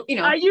too, you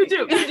know. You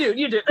do.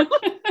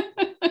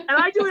 And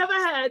I do have a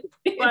head.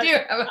 But... You do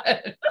have a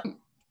head.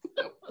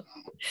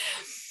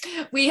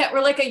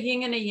 We're like a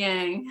yin and a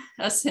yang.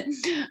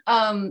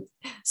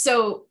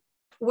 So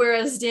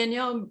whereas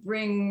Danielle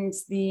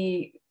brings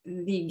the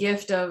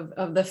gift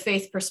of the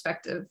faith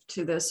perspective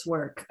to this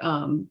work,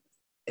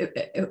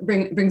 it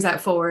brings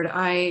that forward.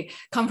 I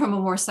come from a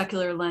more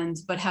secular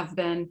lens, but have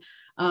been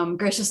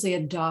graciously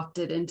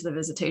adopted into the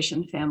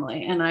Visitation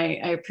family. And I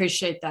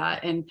appreciate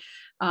that. And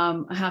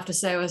I have to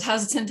say, I was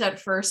hesitant at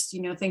first,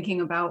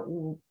 thinking about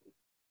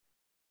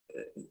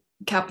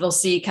capital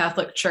C,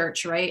 Catholic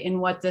Church, right?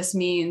 And what this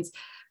means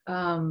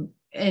and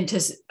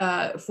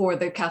for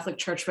the Catholic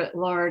Church at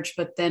large,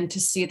 but then to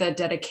see the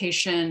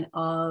dedication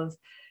of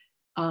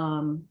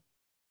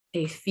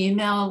a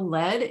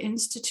female-led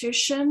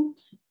institution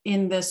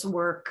in this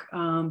work,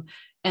 and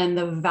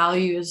the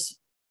values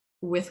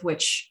with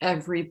which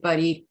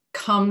everybody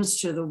comes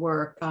to the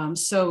work,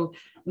 so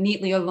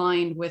neatly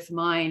aligned with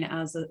mine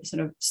as a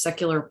sort of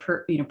secular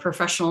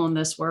professional in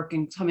this work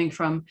and coming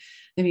from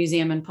the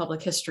museum and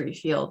public history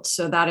field.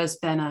 So that has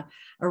been a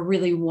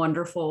really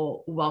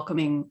wonderful,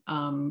 welcoming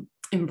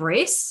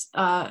embrace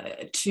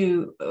I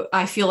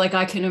feel like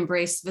I can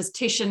embrace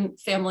Visitation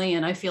family,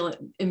 and I feel it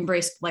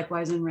embraced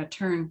likewise in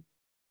return.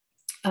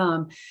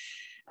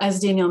 As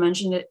Danielle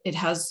mentioned, it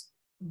has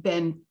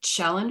been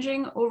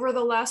challenging over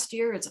the last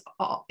year.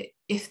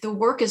 If the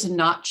work is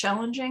not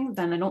challenging,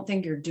 then I don't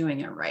think you're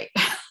doing it right.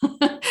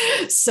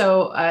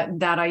 So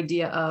that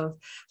idea of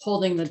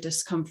holding the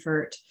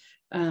discomfort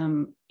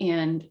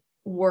and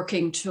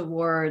working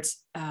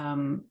towards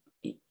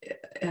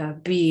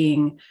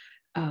being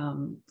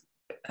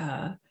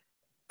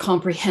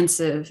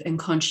comprehensive and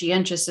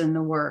conscientious in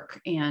the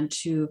work, and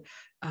to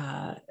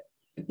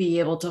be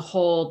able to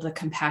hold the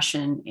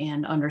compassion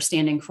and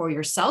understanding for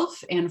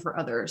yourself and for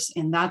others.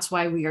 And that's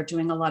why we are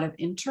doing a lot of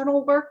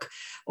internal work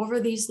over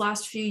these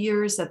last few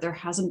years, that there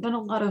hasn't been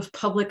a lot of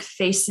public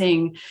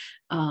facing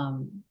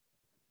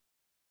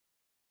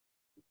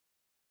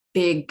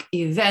big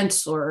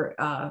events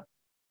or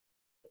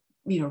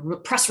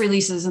press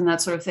releases and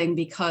that sort of thing,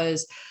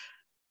 because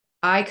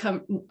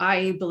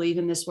I believe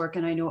in this work,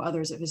 and I know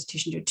others at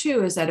Visitation do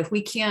too, is that if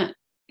we can't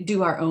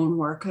do our own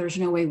work, there's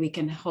no way we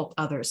can help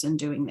others in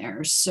doing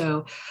theirs.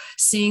 So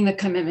seeing the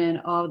commitment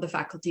of the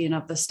faculty and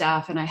of the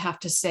staff, and I have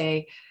to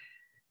say,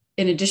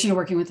 in addition to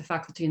working with the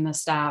faculty and the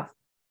staff,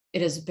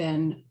 it has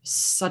been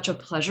such a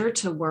pleasure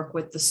to work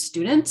with the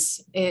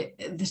students,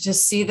 to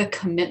see the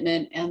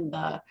commitment and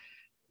the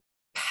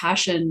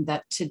passion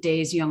that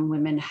today's young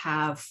women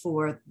have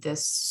for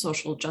this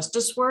social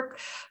justice work,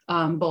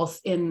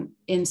 both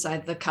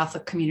inside the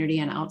Catholic community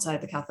and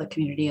outside the Catholic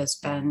community, has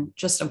been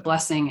just a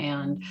blessing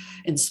and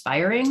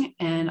inspiring.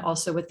 And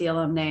also with the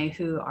alumni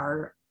who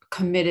are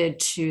committed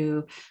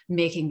to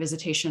making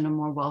Visitation a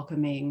more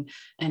welcoming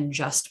and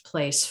just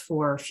place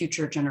for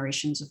future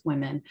generations of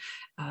women,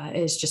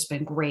 it's just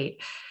been great.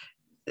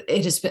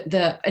 It has been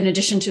in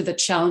addition to the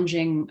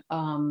challenging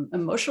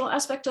emotional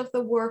aspect of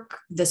the work,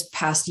 this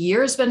past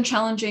year has been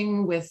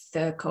challenging with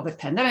the COVID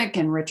pandemic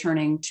and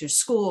returning to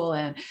school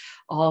and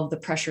all of the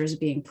pressures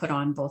being put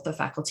on both the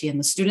faculty and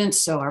the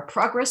students. So our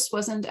progress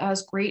wasn't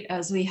as great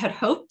as we had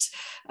hoped.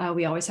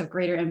 We always have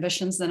greater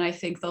ambitions than I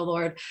think the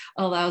Lord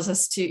allows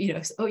us to, you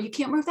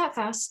can't move that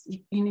fast.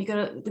 You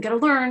gotta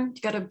learn,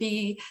 you gotta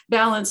be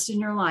balanced in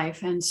your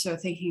life. And so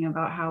thinking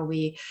about how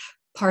we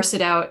parse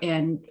it out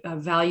and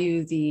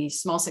value the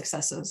small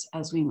successes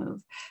as we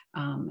move.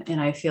 And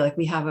I feel like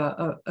we have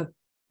a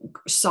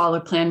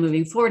solid plan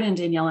moving forward, and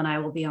Danielle and I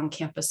will be on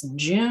campus in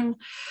June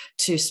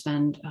to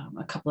spend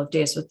a couple of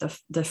days with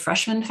the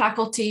freshman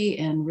faculty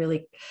and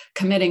really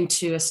committing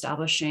to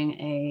establishing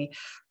a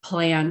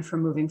plan for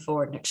moving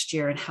forward next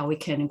year and how we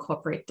can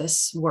incorporate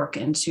this work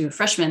into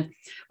freshmen,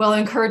 while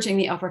encouraging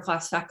the upper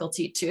class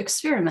faculty to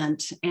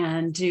experiment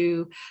and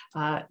do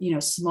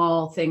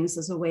small things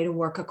as a way to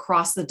work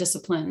across the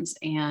disciplines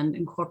and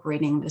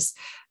incorporating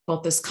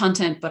both this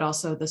content but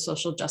also the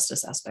social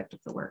justice aspect of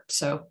the work.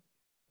 So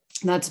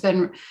that's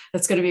going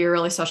to be a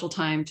really special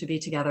time to be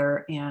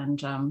together,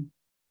 and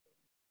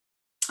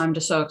I'm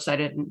just so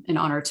excited and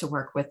honored to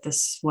work with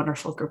this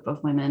wonderful group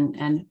of women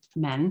and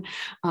men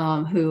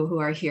who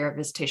are here at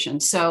visitation.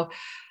 So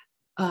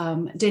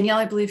Danielle,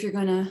 I believe you're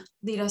going to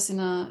lead us in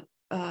a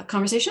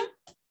conversation.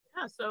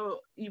 Yeah, so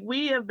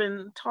we have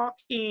been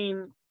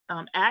talking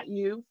at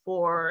you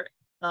for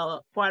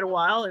quite a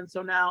while, and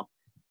so now,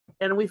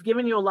 and we've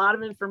given you a lot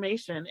of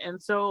information.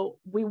 And so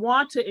we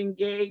want to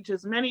engage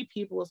as many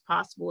people as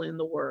possible in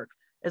the work,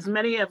 as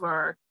many of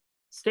our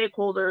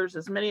stakeholders,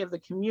 as many of the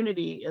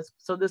community.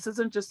 So this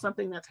isn't just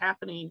something that's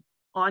happening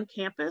on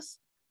campus,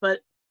 but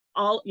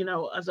all,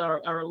 as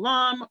our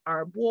alum,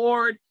 our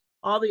board,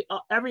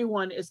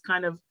 everyone is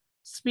kind of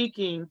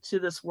speaking to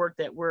this work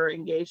that we're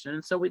engaged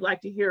in. So we'd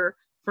like to hear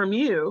from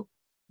you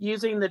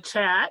using the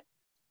chat.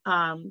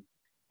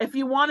 If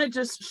you want to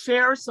just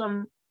share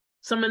some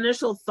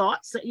initial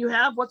thoughts that you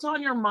have, what's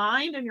on your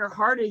mind and your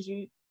heart as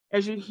you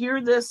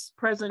hear this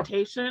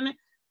presentation,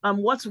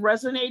 what's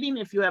resonating,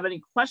 if you have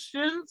any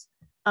questions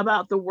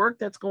about the work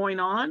that's going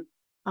on,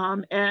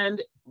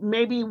 and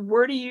maybe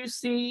where do you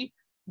see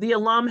the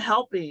alum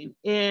helping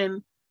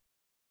in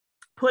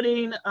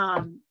putting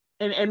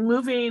and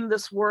moving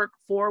this work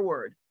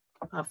forward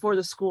for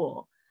the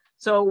school.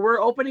 So we're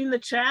opening the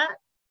chat.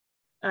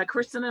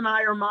 Kristen and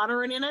I are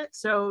moderating it,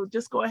 so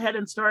just go ahead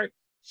and start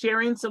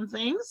sharing some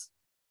things.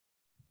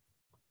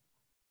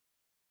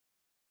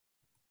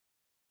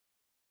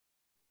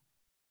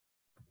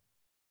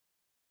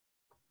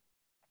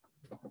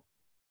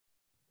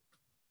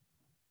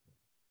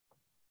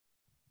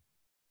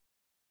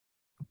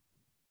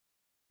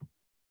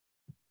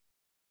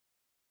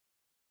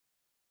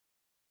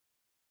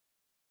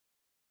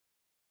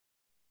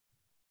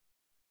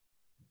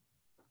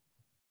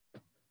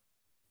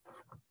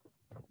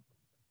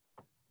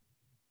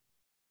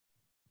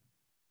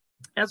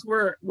 As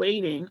we're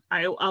waiting,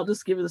 I'll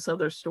just give you this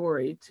other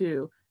story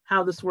too,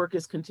 how this work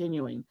is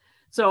continuing.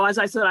 So as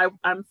I said,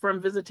 I'm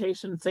from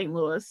Visitation St.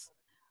 Louis,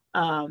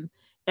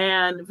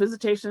 and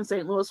Visitation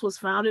St. Louis was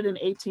founded in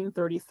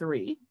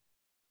 1833.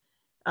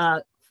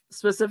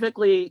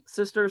 Specifically,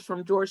 sisters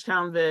from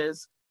Georgetown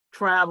Viz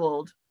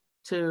traveled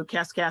to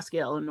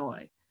Kaskaskia,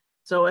 Illinois.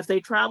 So if they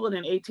traveled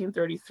in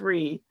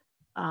 1833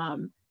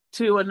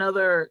 to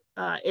another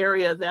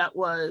area that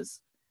was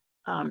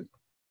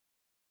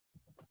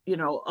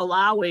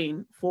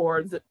allowing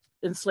for the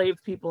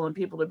enslaved people and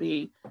people to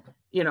be,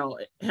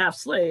 half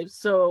slaves.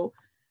 So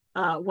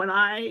when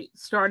I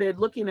started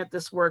looking at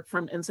this work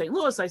in St.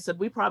 Louis, I said,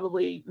 we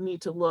probably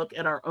need to look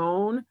at our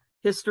own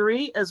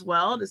history as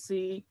well to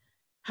see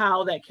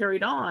how that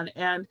carried on.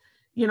 And,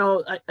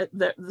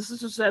 the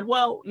sister said,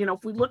 well,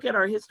 if we look at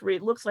our history,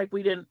 it looks like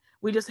we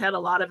just had a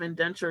lot of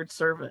indentured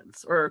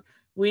servants, or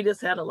we just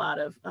had a lot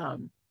of,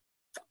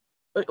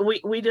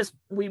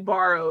 we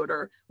borrowed,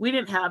 or we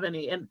didn't have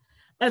any. And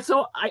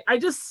so I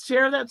just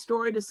share that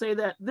story to say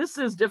that this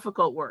is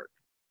difficult work.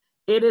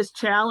 It is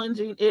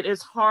challenging. It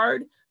is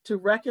hard to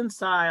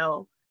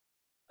reconcile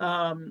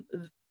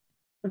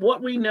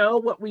what we know,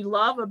 what we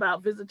love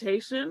about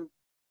visitation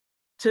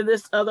to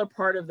this other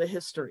part of the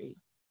history,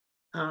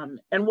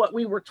 and what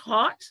we were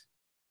taught.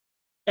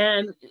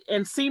 And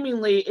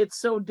seemingly it's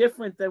so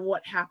different than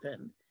what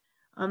happened.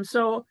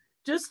 So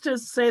just to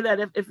say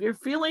that if you're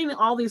feeling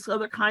all these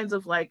other kinds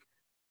of like,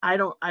 I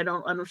don't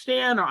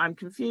understand, or I'm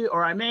confused,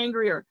 or I'm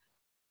angry, or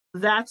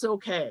that's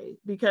okay,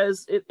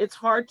 because it's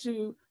hard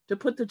to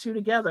put the two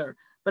together.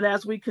 But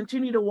as we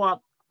continue to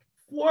walk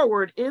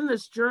forward in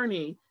this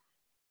journey,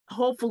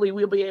 hopefully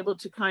we'll be able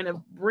to kind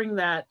of bring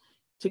that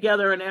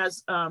together. And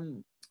as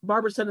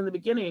Barbara said in the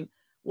beginning,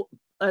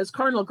 as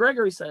Cardinal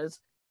Gregory says,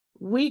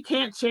 we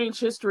can't change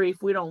history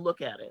if we don't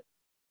look at it.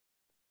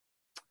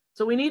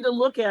 So we need to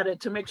look at it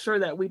to make sure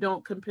that we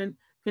don't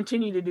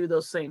continue to do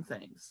those same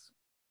things.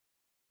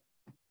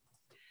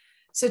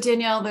 So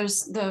Danielle,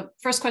 there's the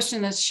first question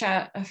in this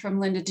chat from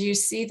Linda. Do you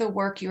see the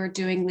work you are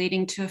doing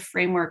leading to a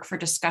framework for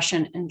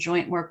discussion and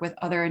joint work with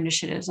other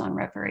initiatives on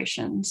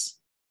reparations?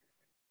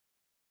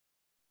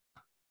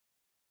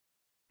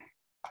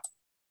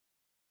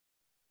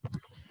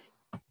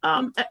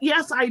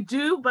 Yes, I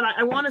do, but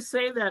I want to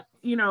say that,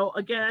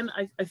 again,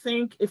 I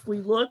think if we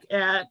look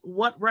at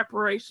what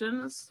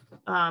reparations,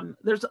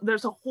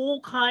 there's a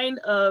whole kind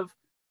of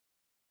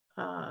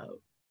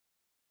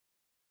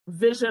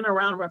vision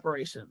around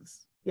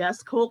reparations.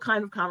 Yes, whole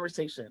kind of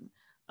conversation.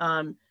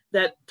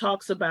 that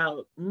talks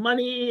about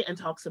money and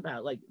talks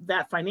about like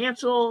that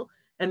financial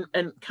and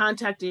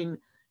contacting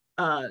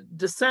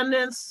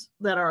descendants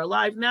that are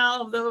alive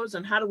now of those,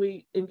 and how do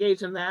we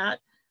engage in that,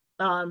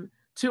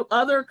 to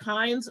other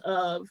kinds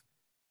of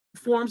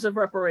forms of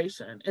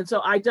reparation. And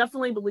so I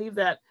definitely believe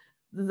that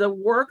the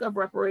work of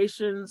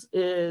reparations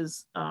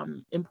is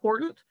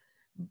important.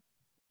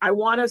 I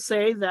want to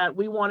say that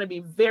we want to be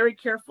very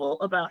careful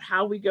about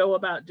how we go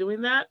about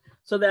doing that,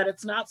 so that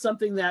it's not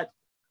something that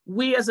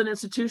we as an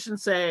institution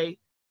say,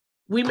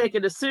 we make a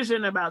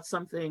decision about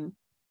something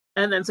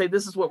and then say,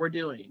 this is what we're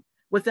doing,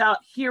 without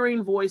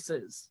hearing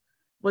voices,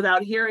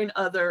 without hearing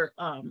other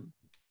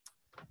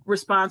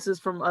responses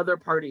from other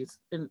parties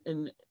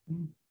and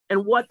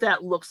what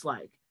that looks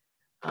like.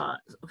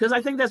 Because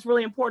I think that's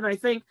really important. I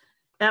think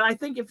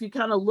if you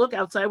kind of look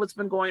outside what's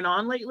been going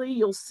on lately,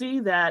 you'll see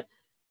that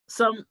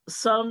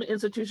some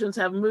institutions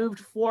have moved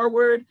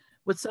forward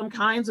with some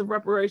kinds of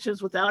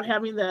reparations without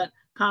having that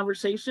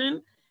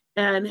conversation,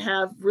 and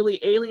have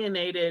really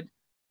alienated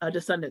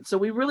descendants. So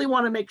we really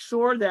want to make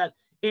sure that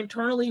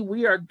internally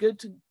we are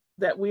good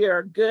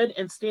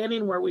and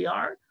standing where we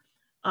are,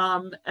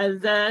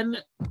 and then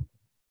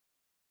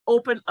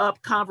open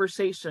up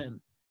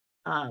conversation.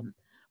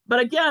 But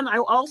again, I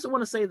also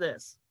want to say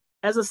this: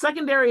 as a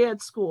secondary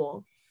ed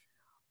school,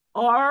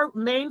 our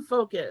main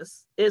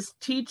focus is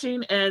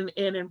teaching and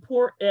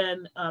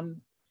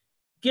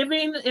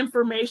giving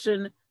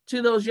information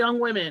to those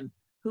young women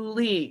who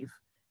leave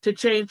to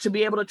change, to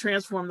be able to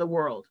transform the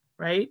world,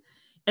 right?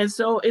 And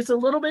so it's a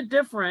little bit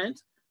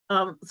different.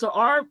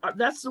 So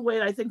that's the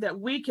way I think that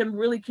we can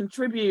really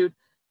contribute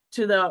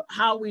to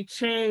how we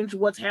change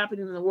what's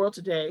happening in the world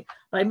today,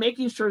 by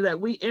making sure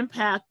that we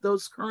impact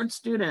those current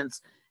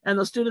students and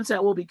those students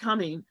that will be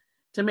coming,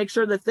 to make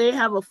sure that they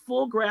have a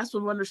full grasp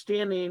of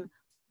understanding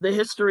the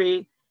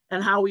history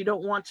and how we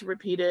don't want to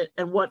repeat it,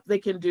 and what they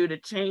can do to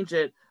change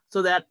it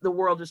so that the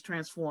world is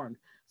transformed.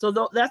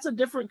 So that's a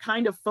different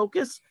kind of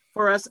focus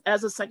for us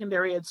as a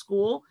secondary ed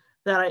school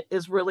that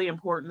is really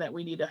important, that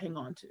we need to hang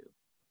on to.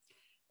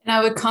 And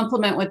I would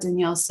complement what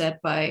Danielle said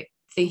by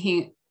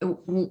thinking,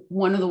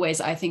 one of the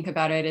ways I think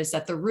about it is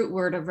that the root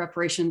word of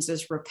reparations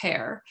is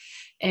repair.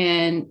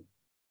 And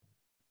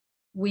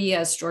we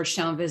as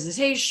Georgetown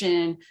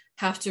Visitation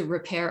have to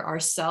repair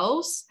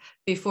ourselves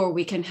before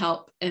we can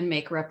help and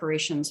make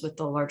reparations with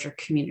the larger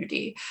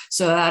community.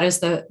 So that is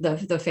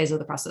the phase of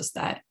the process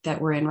that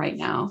we're in right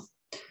now.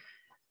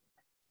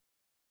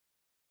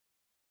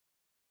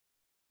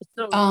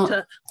 So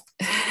oh,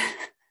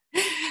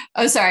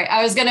 sorry.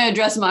 I was going to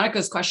address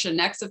Monica's question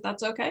next, if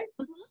that's okay.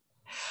 Mm-hmm.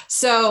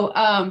 So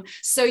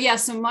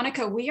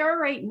Monica, we are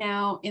right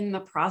now in the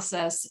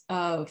process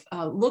of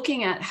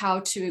looking at how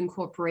to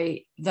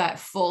incorporate that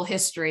full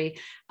history,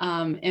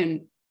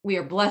 and we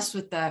are blessed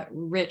with that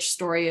rich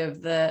story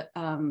of the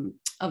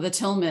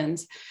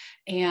Tillmans.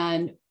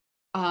 And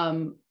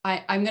I'm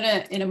going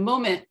to, in a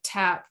moment,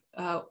 tap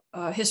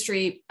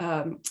history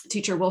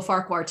teacher Will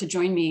Farquhar to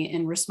join me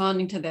in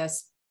responding to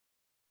this.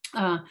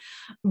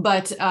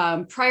 But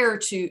prior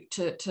to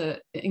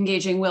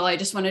engaging Will, I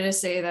just wanted to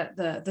say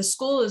that the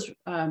school is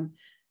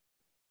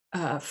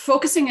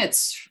focusing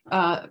its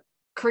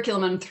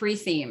curriculum on 3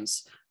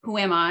 themes: who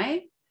am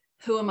I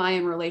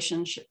in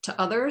relationship to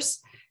others,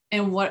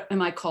 and what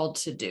am I called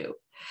to do?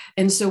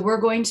 And so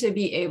we're going to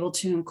be able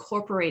to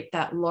incorporate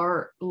that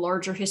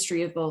larger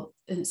history of both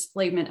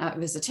enslavement at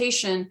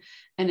visitation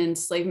and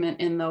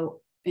enslavement in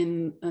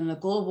the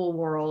global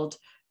world,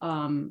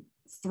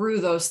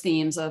 through those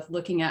themes of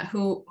looking at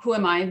who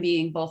am I,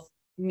 being both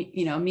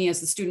me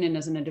as the student and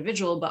as an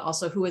individual, but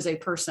also who is a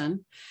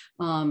person,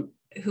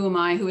 who am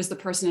I, who is the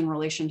person in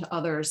relation to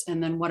others,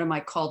 and then what am I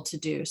called to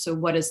do? So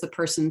what is the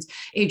person's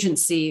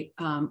agency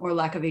or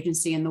lack of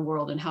agency in the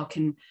world, and how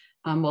can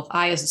both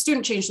I as a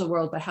student change the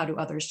world, but how do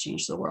others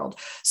change the world?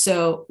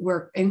 So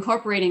we're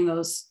incorporating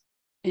those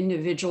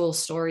individual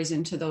stories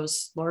into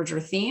those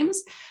larger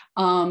themes.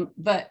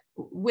 But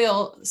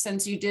Will,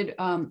 since you did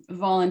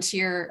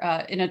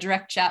volunteer in a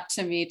direct chat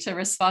to me to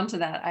respond to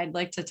that, I'd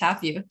like to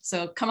tap you.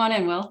 So come on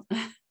in, Will.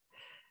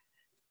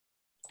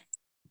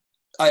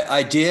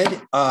 I did.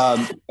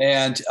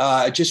 And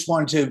I just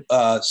wanted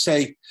to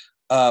say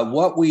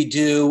what we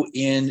do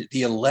in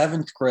the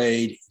 11th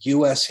grade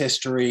US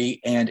history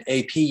and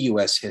AP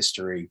US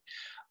history.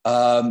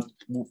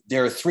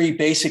 There are 3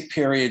 basic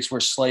periods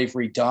where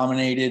slavery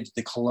dominated: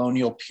 the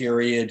colonial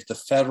period, the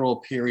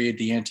federal period,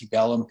 the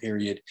antebellum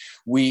period.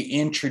 We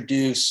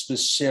introduce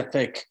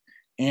specific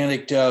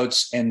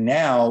anecdotes and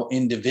now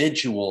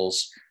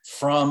individuals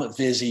from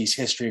Vizzy's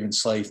history of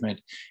enslavement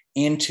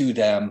into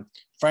them,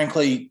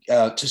 frankly,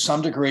 to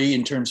some degree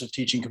in terms of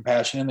teaching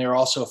compassion, and they're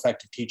also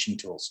effective teaching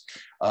tools.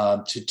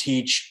 To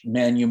teach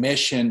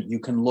manumission, you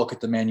can look at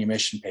the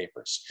manumission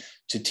papers.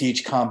 To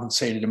teach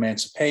compensated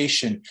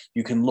emancipation,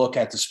 you can look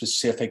at the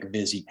specific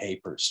Vizzy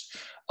papers.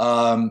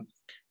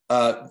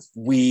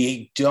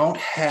 We don't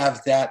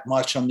have that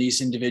much on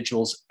these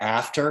individuals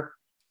after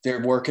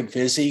their work at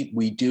Vizzy.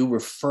 We do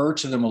refer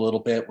to them a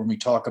little bit when we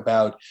talk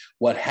about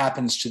what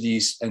happens to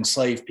these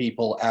enslaved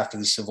people after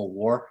the Civil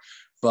War.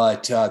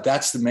 But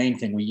that's the main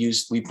thing.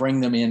 We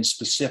bring them in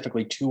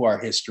specifically to our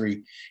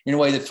history in a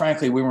way that,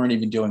 frankly, we weren't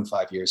even doing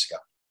 5 years ago.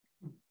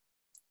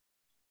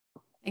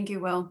 Thank you,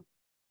 Will.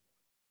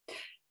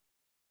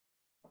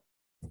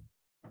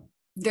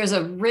 There's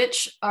a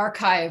rich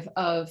archive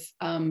of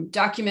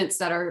documents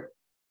that are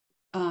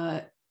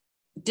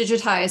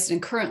digitized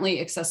and currently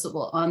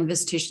accessible on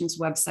Visitation's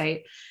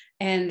website.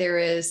 And there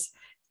is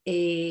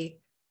a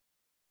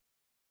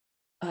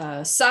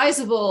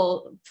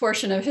sizable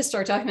portion of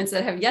historic documents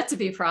that have yet to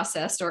be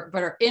processed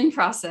but are in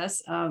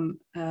process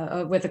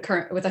with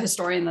a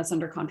historian that's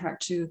under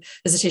contract to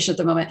Visitation at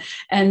the moment.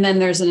 And then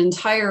there's an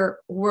entire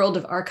world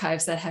of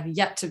archives that have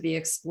yet to be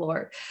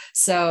explored.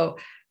 So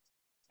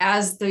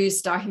as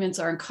these documents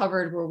are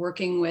uncovered, we're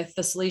working with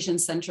the Salesian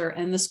Center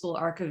and the school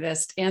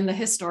archivist and the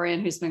historian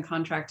who's been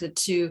contracted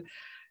to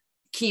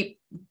keep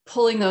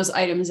pulling those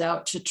items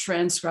out, to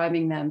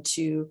transcribing them,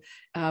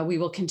 we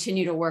will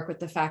continue to work with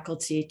the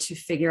faculty to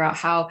figure out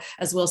how,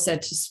 as Will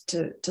said,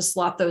 to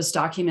slot those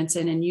documents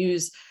in and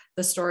use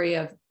the story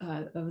of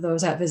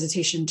those at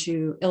Visitation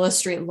to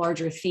illustrate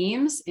larger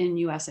themes in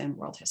US and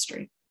world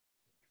history.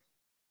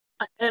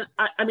 And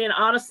I mean,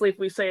 honestly,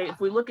 if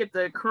we look at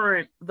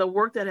the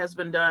work that has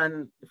been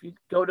done, if you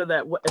go to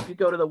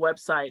the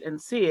website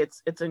and see,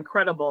 it's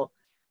incredible,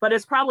 but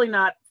it's probably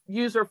not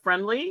user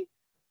friendly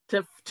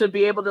to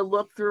be able to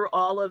look through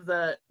all of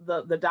the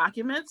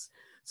documents.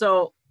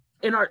 So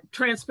in our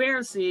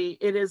transparency,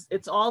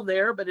 it's all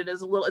there, but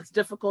it's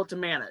difficult to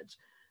manage.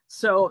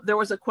 So there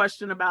was a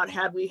question about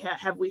have we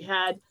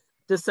had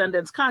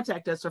descendants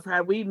contact us, or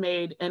have we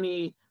made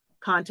any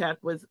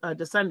contact with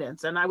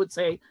descendants? And I would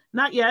say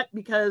not yet,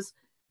 because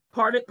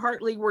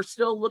partly we're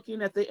still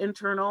looking at the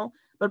internal,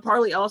 but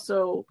partly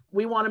also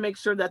we want to make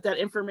sure that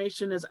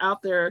information is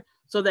out there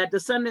so that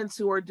descendants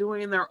who are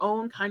doing their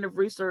own kind of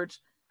research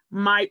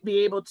might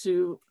be able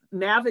to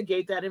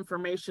navigate that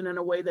information in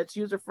a way that's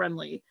user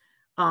friendly,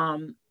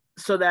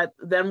 so that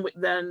then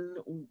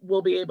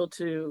we'll be able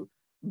to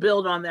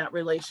build on that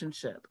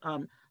relationship.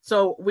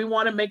 So we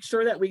want to make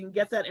sure that we can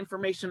get that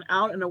information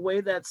out in a way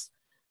that's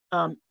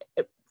to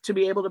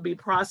be able to be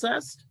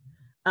processed.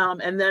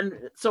 And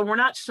then, so we're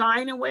not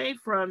shying away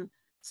from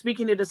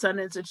speaking to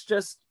descendants. It's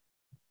just,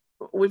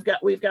 we've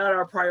got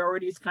our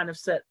priorities kind of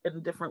set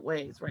in different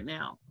ways right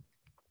now.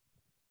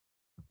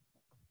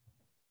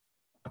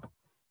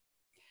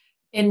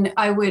 And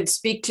I would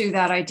speak to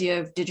that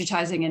idea of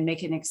digitizing and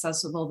making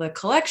accessible the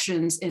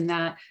collections, in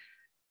that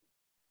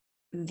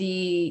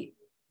the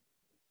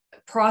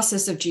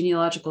process of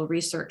genealogical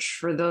research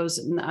for those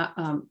in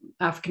the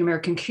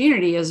African-American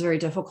community is very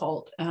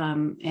difficult.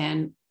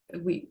 And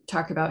we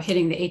talk about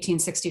hitting the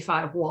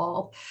 1865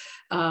 wall,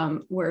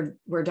 where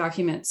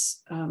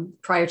documents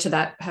prior to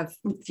that have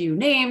few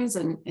names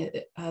and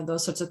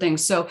those sorts of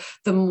things. So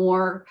the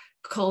more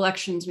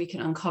collections we can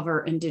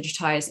uncover and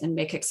digitize and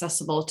make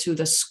accessible to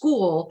the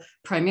school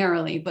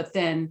primarily, but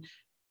then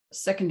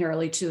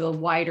secondarily to the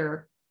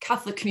wider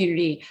Catholic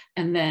community,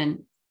 and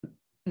then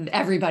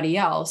everybody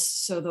else.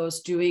 So those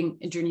doing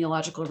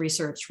genealogical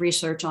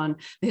research on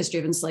the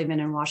history of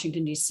enslavement in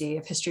Washington, D.C.,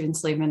 of history of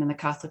enslavement in the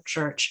Catholic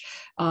Church,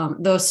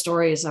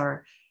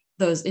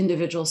 those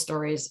individual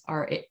stories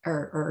are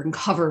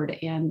uncovered,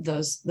 and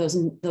those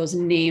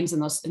names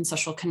and those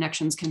ancestral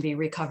connections can be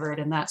recovered,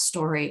 and that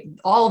story,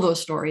 all of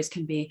those stories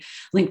can be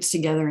linked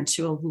together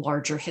into a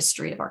larger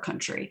history of our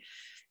country.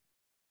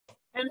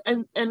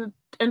 And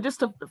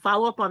just to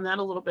follow up on that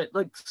a little bit,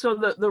 like, so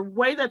the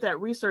way that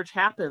research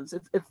happens,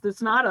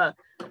 it's not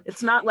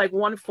like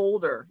one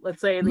folder,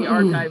 let's say in the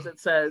archives that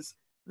says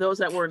those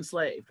that were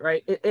enslaved,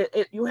 right?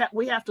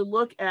 We have to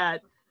look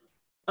at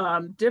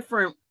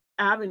different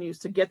avenues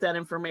to get that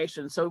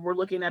information. So we're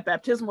looking at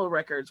baptismal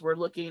records, we're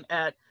looking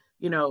at,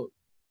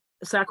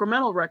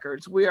 sacramental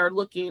records, we are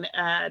looking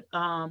at,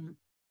 under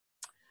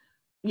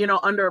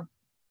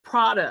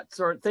products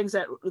or things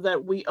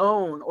that we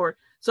own, or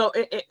so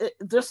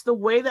just the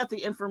way that the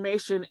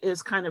information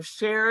is kind of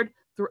shared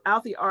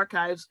throughout the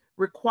archives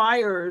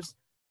requires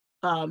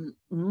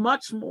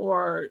much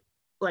more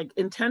like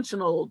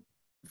intentional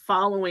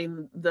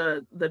following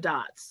the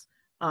dots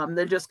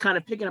than just kind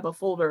of picking up a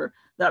folder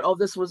that, oh,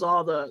 this was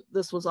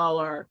all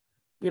our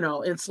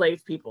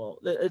enslaved people.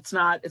 It's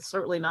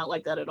certainly not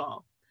like that at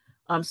all.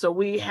 So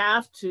we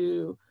have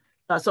to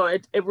so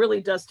it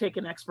really does take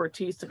an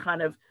expertise to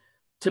kind of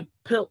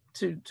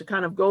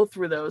go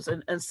through those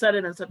and set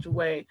it in such a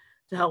way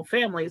to help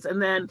families.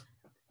 And then,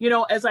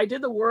 as I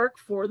did the work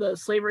for the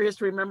Slavery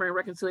History, Memory, and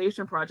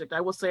Reconciliation Project,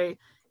 I will say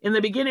in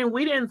the beginning,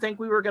 we didn't think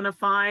we would be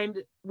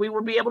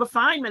able to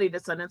find many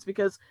descendants,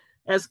 because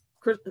as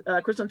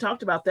Kristen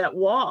talked about, that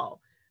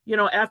wall,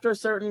 after a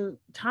certain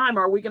time,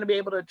 are we going to be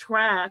able to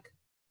track,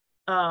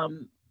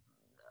 the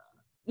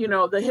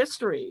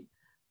history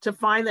to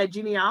find that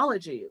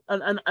genealogy?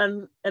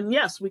 And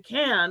yes, we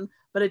can,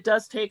 but it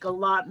does take a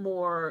lot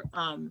more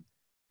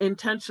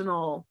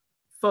intentional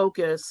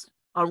focus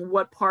on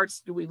what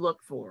parts do we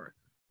look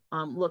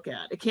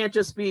at. It can't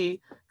just be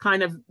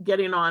kind of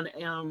getting on,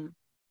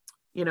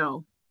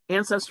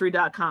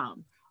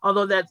 ancestry.com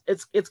although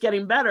it's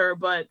getting better,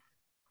 but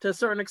to a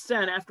certain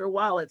extent, after a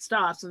while it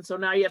stops. And so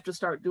now you have to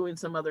start doing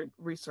some other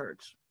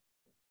research.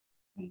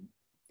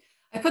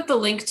 I put the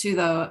link to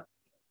the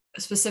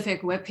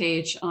specific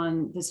webpage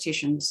on the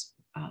station's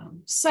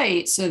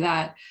site so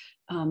that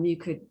you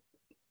could,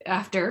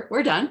 after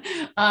we're done,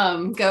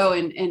 go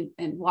and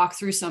walk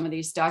through some of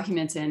these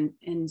documents and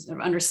sort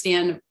of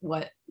understand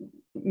what,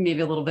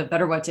 maybe a little bit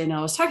better what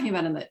Danielle was talking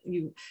about, and that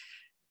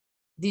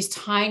these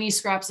tiny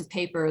scraps of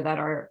paper that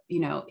are,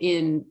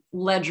 in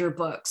ledger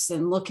books,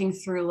 and looking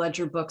through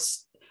ledger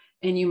books,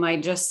 and you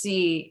might just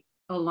see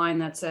a line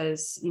that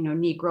says,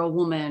 Negro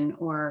woman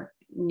or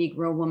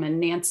Negro woman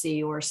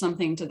Nancy or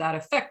something to that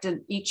effect.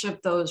 And each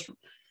of those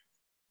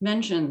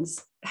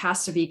mentions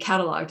has to be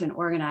cataloged and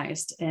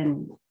organized.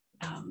 And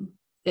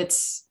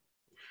it's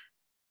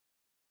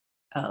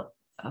a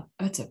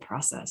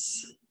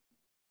process.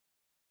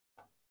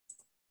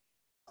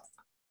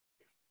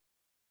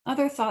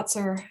 Other thoughts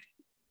or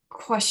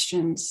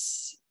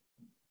questions?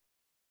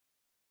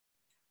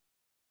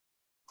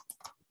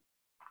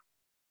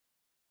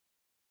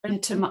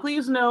 And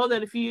please know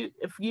that if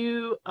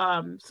you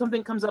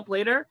something comes up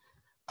later,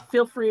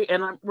 feel free,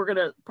 and we're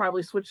gonna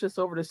probably switch this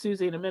over to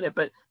Susie in a minute,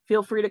 but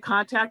feel free to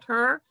contact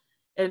her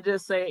and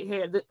just say,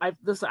 hey,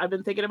 I've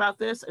been thinking about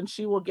this, and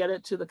she will get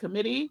it to the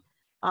committee,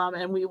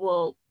 and we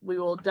will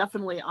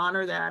definitely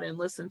honor that and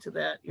listen to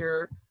that,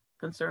 your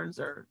concerns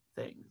or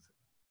things.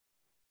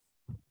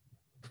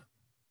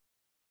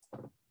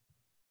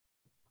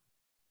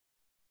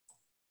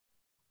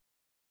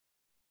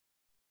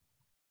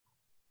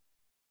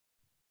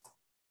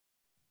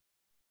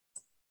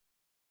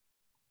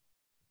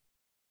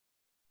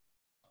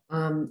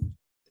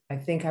 I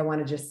think I want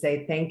to just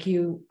say thank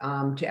you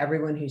to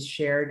everyone who's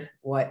shared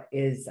what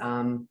is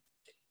in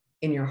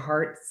your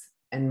hearts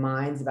and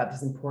minds about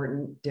this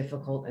important,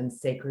 difficult, and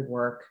sacred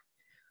work.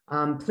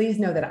 Please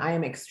know that I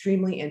am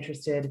extremely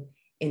interested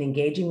in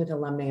engaging with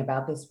alumni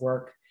about this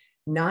work,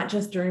 not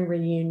just during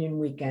reunion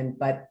weekend,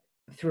 but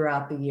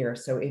throughout the year.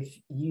 So if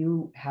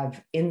you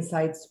have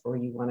insights or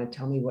you want to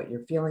tell me what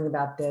you're feeling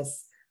about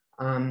this,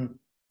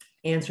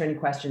 answer any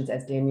questions.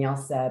 As Danielle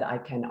said, I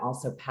can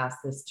also pass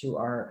this to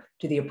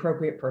the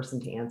appropriate person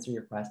to answer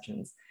your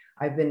questions.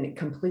 I've been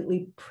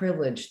completely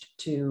privileged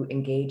to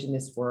engage in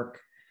this work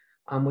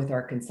with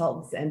our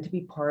consultants and to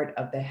be part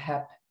of the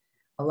HEPP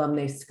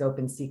Alumni Scope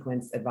and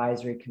Sequence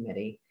Advisory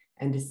Committee,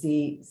 and to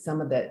see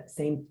some of the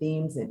same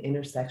themes and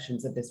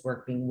intersections of this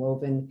work being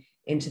woven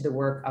into the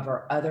work of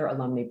our other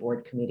alumni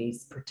board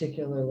committees,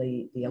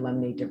 particularly the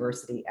Alumni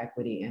Diversity,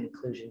 Equity, and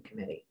Inclusion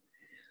Committee.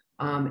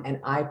 And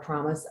I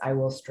promise I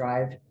will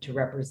strive to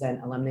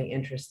represent alumni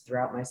interests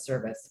throughout my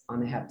service on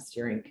the HEPP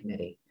Steering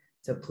Committee.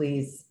 So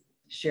please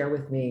share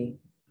with me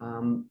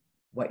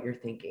what you're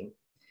thinking.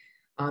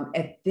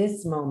 At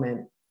this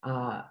moment,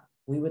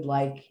 we would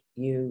like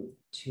you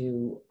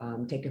to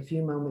take a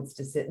few moments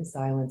to sit in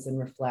silence and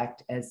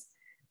reflect as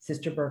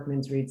Sister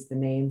Berkmans reads the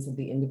names of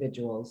the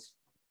individuals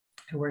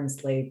who were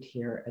enslaved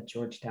here at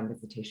Georgetown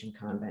Visitation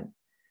Convent.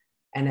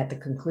 And at the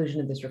conclusion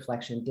of this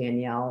reflection,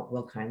 Danielle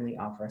will kindly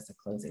offer us a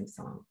closing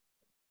song.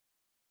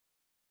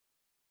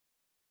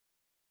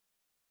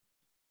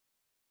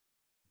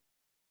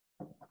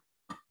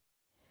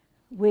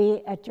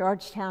 We at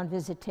Georgetown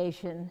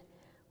Visitation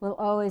will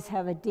always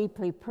have a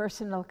deeply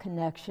personal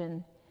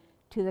connection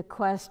to the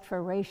quest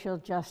for racial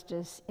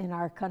justice in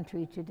our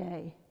country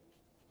today.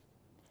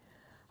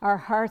 Our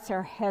hearts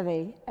are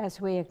heavy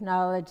as we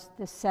acknowledge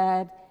the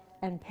sad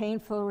and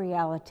painful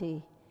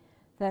reality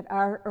that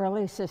our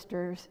early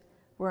sisters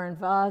were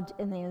involved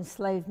in the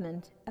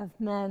enslavement of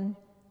men,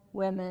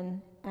 women,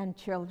 and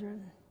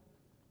children.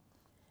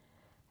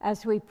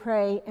 As we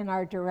pray in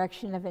our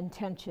direction of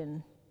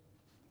intention,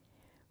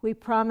 we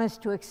promise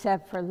to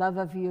accept for love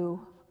of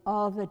you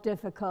all the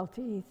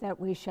difficulty that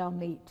we shall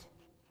meet.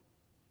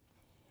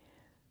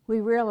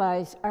 We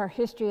realize our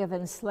history of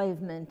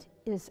enslavement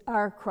is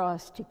our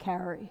cross to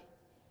carry,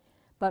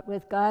 but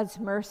with God's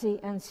mercy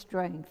and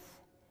strength,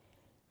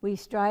 we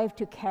strive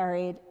to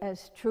carry it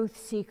as truth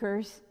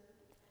seekers,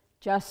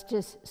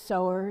 justice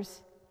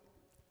sowers,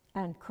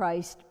 and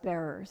Christ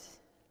bearers.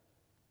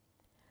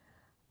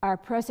 Our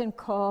present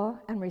call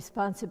and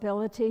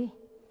responsibility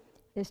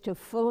is to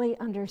fully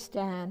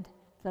understand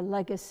the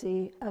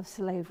legacy of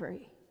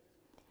slavery,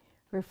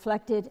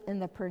 reflected in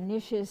the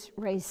pernicious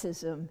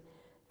racism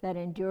that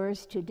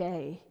endures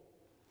today,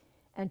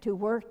 and to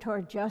work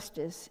toward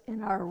justice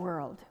in our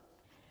world.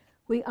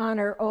 We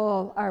honor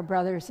all our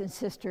brothers and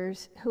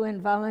sisters who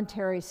in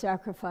voluntary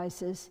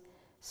sacrifices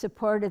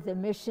supported the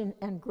mission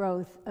and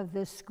growth of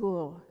this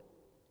school.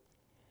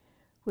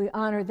 We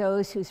honor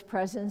those whose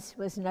presence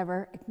was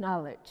never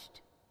acknowledged.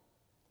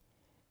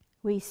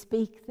 We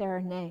speak their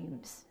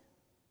names,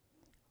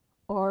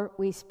 or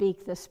we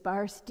speak the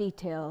sparse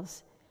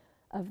details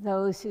of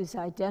those whose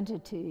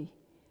identity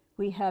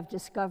we have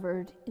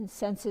discovered in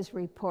census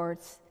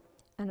reports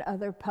and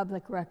other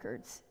public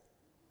records,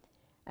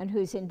 and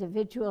whose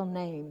individual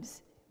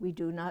names we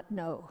do not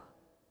know.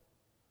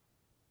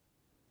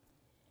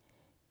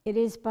 It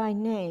is by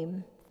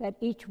name that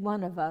each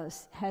one of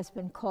us has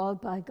been called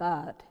by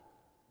God.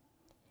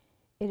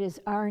 It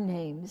is our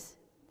names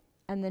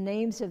and the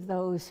names of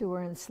those who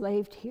were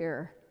enslaved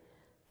here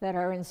that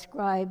are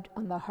inscribed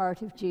on the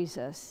heart of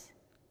Jesus,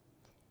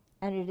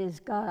 and it is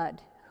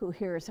God who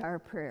hears our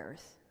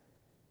prayers.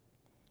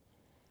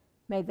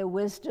 May the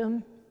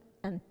wisdom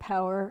and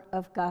power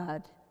of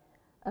God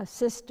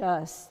assist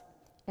us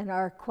in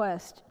our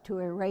quest to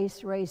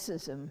erase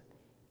racism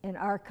in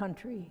our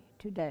country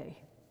today.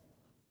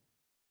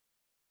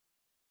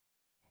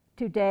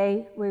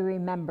 Today we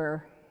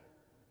remember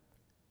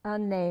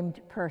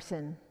unnamed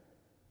person,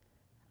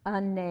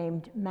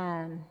 unnamed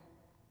man,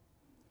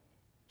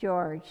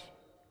 George,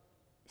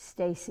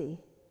 Stacy,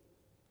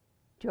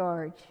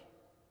 George,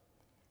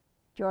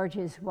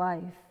 George's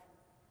wife,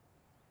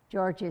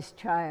 George's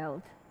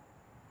child,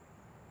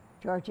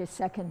 George's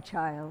second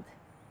child,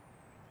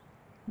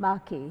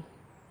 Maki,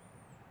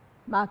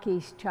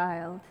 Maki's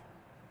child,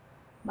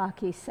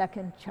 Maki's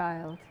second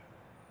child,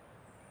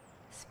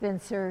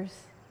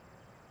 Spencer's,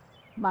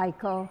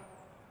 Michael,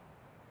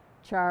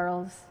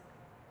 Charles,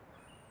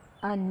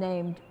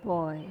 unnamed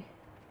boy,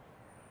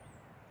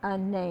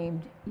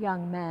 unnamed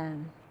young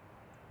man,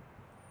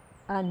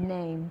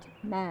 unnamed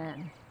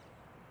man,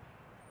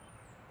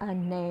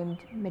 unnamed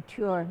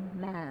mature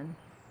man,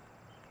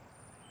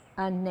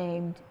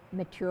 unnamed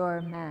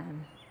mature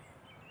man,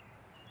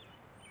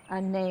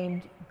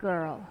 unnamed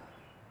girl,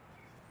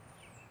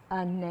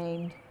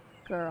 unnamed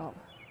girl,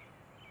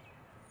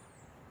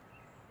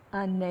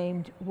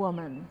 unnamed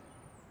woman,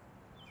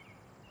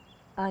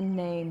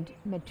 unnamed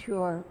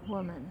mature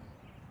woman,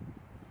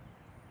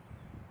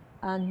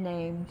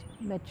 unnamed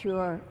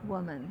mature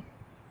woman,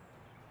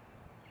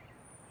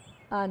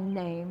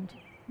 unnamed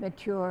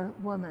mature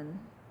woman,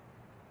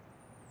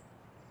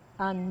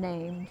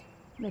 unnamed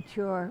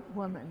mature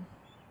woman,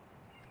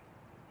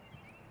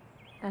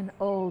 an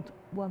old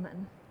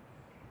woman,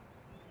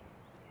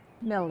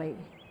 Millie,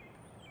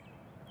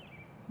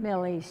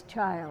 Millie's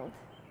child,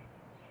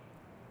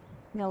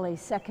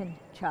 Millie's second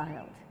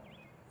child,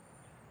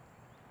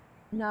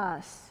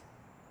 Nas,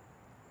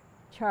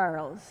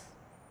 Charles,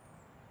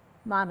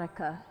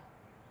 Monica,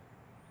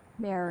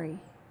 Mary,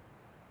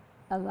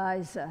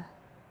 Eliza,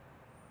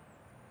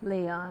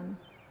 Leon,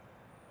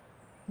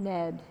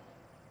 Ned,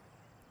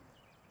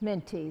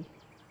 Minty,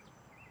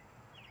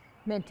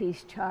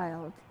 Minty's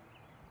child,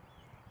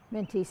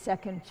 Minty's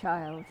second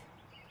child,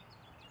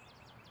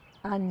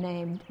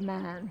 unnamed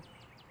man,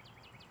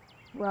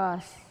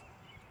 Ross,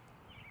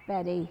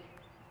 Betty,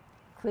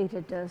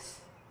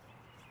 Cletus,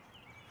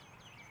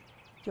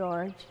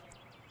 George,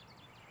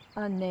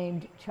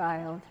 unnamed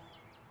child,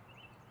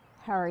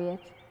 Harriet,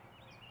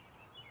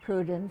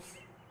 Prudence,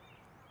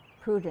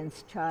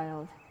 Prudence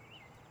child,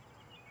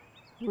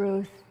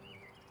 Ruth,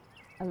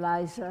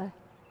 Eliza,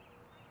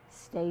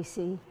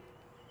 Stacy,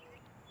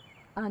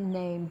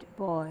 unnamed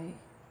boy,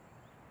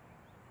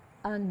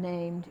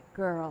 unnamed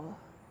girl,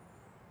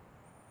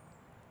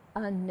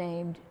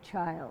 unnamed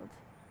child,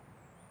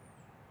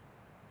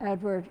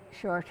 Edward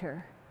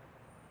Shorter,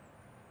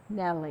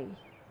 Nellie,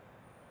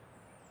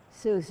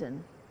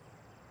 Susan,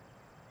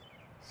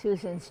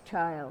 Susan's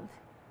child,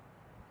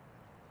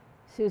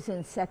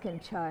 Susan's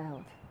second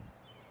child,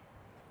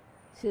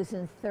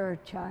 Susan's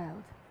third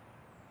child,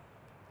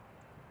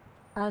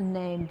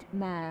 unnamed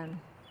man,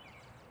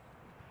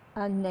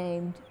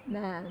 unnamed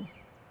man,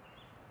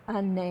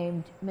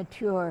 unnamed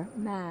mature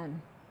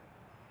man,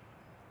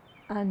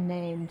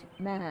 unnamed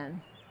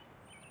man,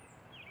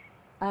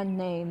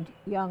 unnamed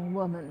young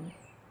woman,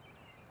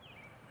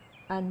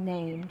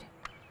 unnamed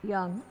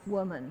young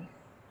woman,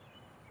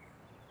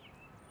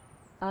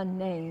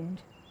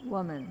 unnamed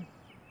woman,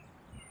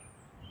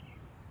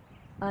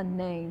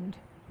 unnamed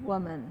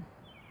woman,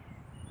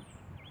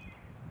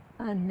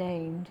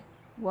 unnamed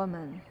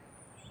woman,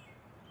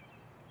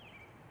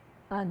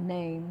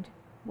 unnamed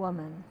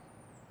woman,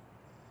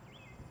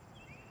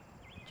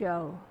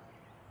 Joe,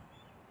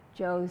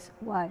 Joe's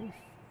wife,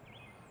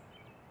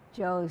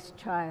 Joe's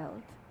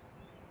child,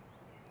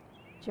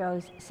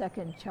 Joe's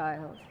second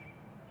child,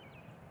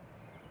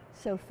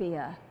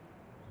 Sophia,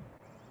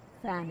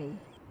 Fanny,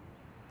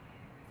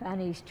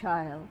 Fanny's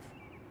child,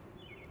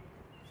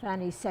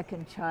 Fanny's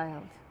second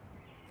child,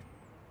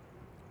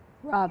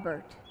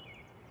 Robert,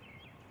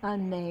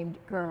 unnamed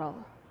girl,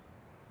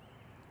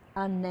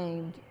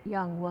 unnamed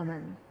young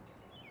woman,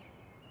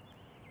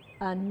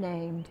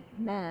 unnamed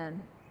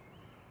man,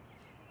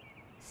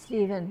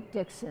 Stephen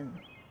Dixon,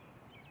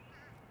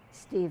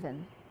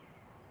 Stephen,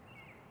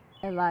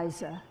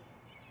 Eliza,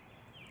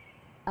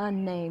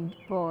 unnamed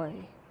boy,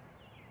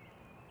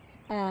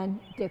 Ann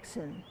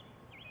Dixon,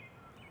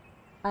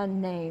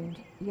 unnamed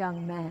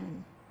young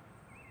man,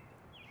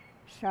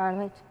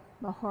 Charlotte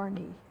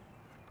Mahorny,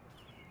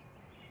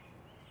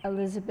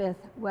 Elizabeth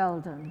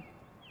Weldon,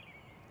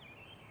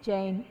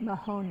 Jane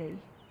Mahoney,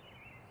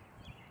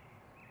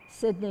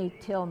 Sidney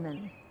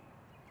Tillman,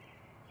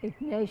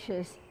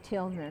 Ignatius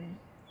Tillman,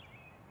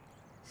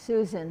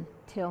 Susan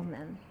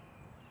Tillman,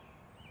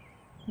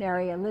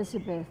 Mary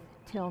Elizabeth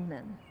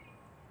Tillman,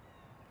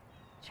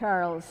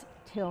 Charles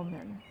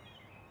Tillman,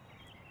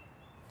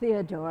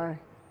 Theodore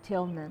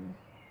Tillman,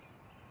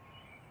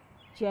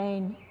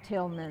 Jane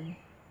Tillman,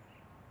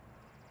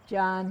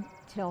 John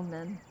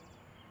Tillman,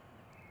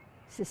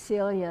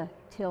 Cecilia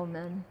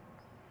Tillman,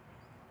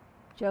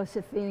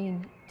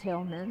 Josephine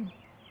Tillman,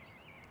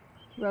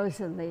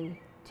 Rosalie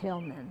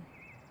Tillman,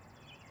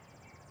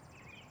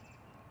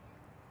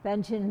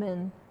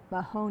 Benjamin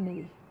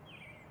Mahoney,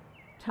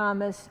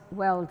 Thomas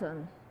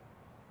Weldon,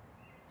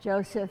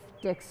 Joseph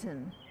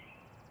Dixon,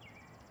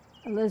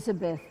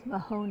 Elizabeth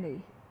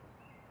Mahoney,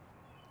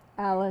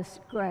 Alice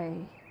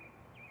Gray,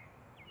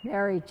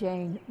 Mary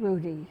Jane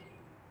Rudy,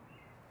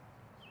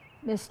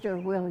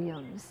 Mr.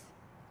 Williams,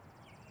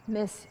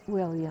 Miss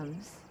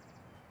Williams,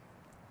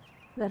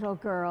 Little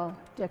Girl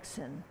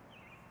Dixon,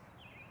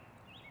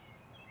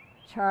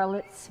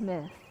 Charlotte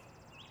Smith,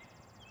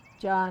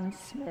 John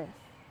Smith,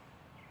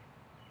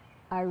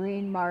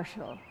 Irene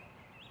Marshall,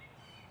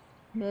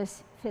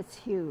 Miss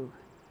Fitzhugh,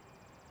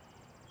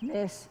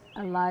 Miss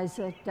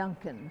Eliza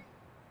Duncan,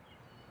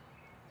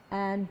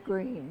 Anne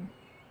Green,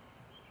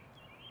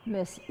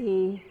 Miss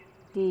E.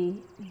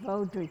 D.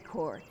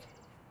 Vaudricourt,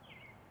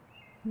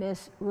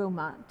 Miss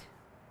Rumont.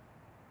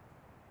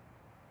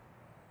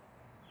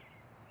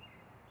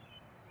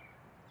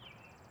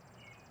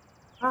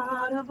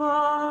 Out of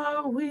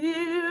our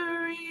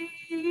weary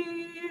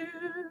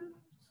years,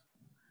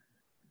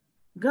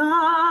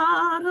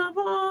 God of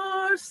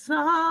our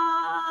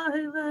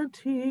silent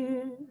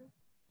tears,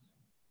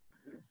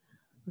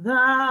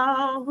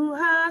 Thou who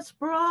hast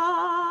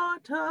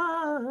brought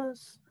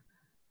us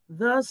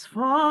thus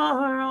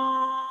far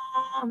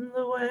on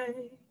the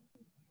way,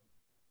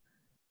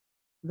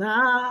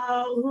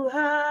 Thou who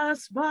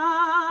hast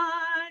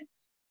by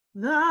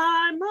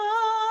thy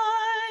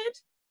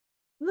might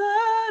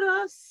led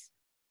us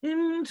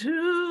into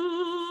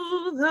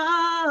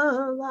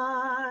the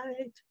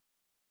light,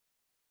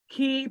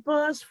 keep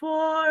us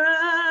forever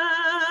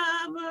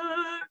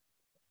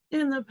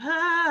in the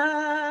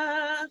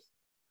path,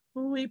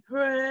 we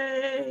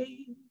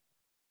pray.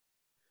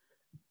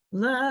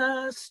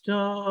 Lest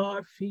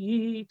our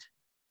feet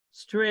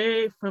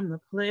stray from the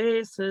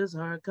places,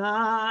 our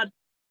God,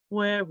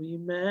 where we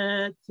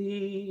met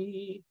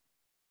thee.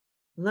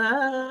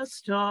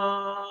 Lest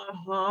our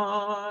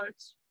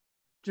hearts,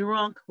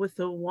 drunk with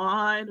the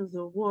wine of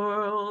the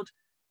world,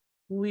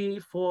 we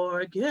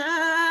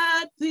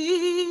forget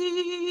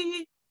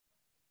thee.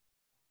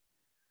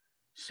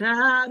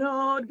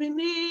 Shadowed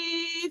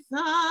beneath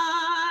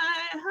thy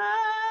hand,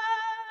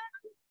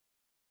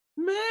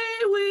 may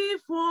we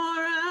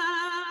forever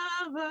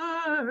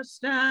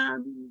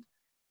stand,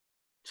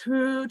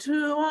 true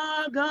to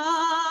our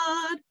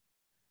God,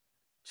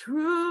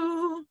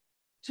 true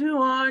to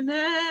our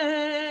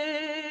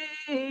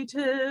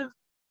native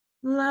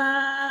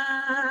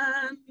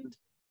land.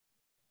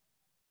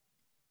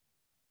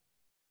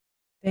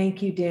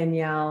 Thank you,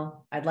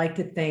 Danielle. I'd like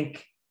to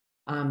thank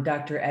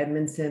Dr.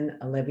 Edmondson,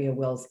 Olivia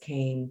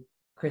Wills-Kane,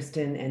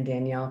 Kristen, and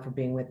Danielle for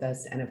being with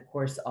us. And of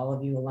course, all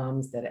of you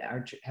alums that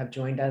have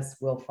joined us.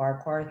 Will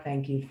Farquhar,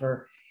 thank you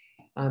for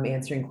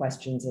answering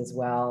questions as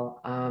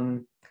well.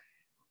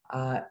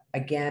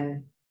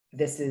 Again,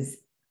 this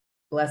is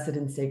blessed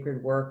and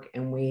sacred work,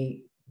 and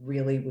we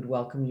really would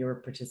welcome your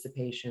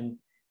participation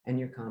and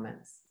your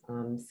comments.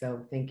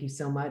 So thank you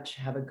so much.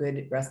 Have a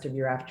good rest of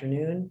your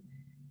afternoon,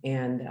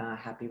 and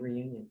happy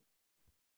reunion.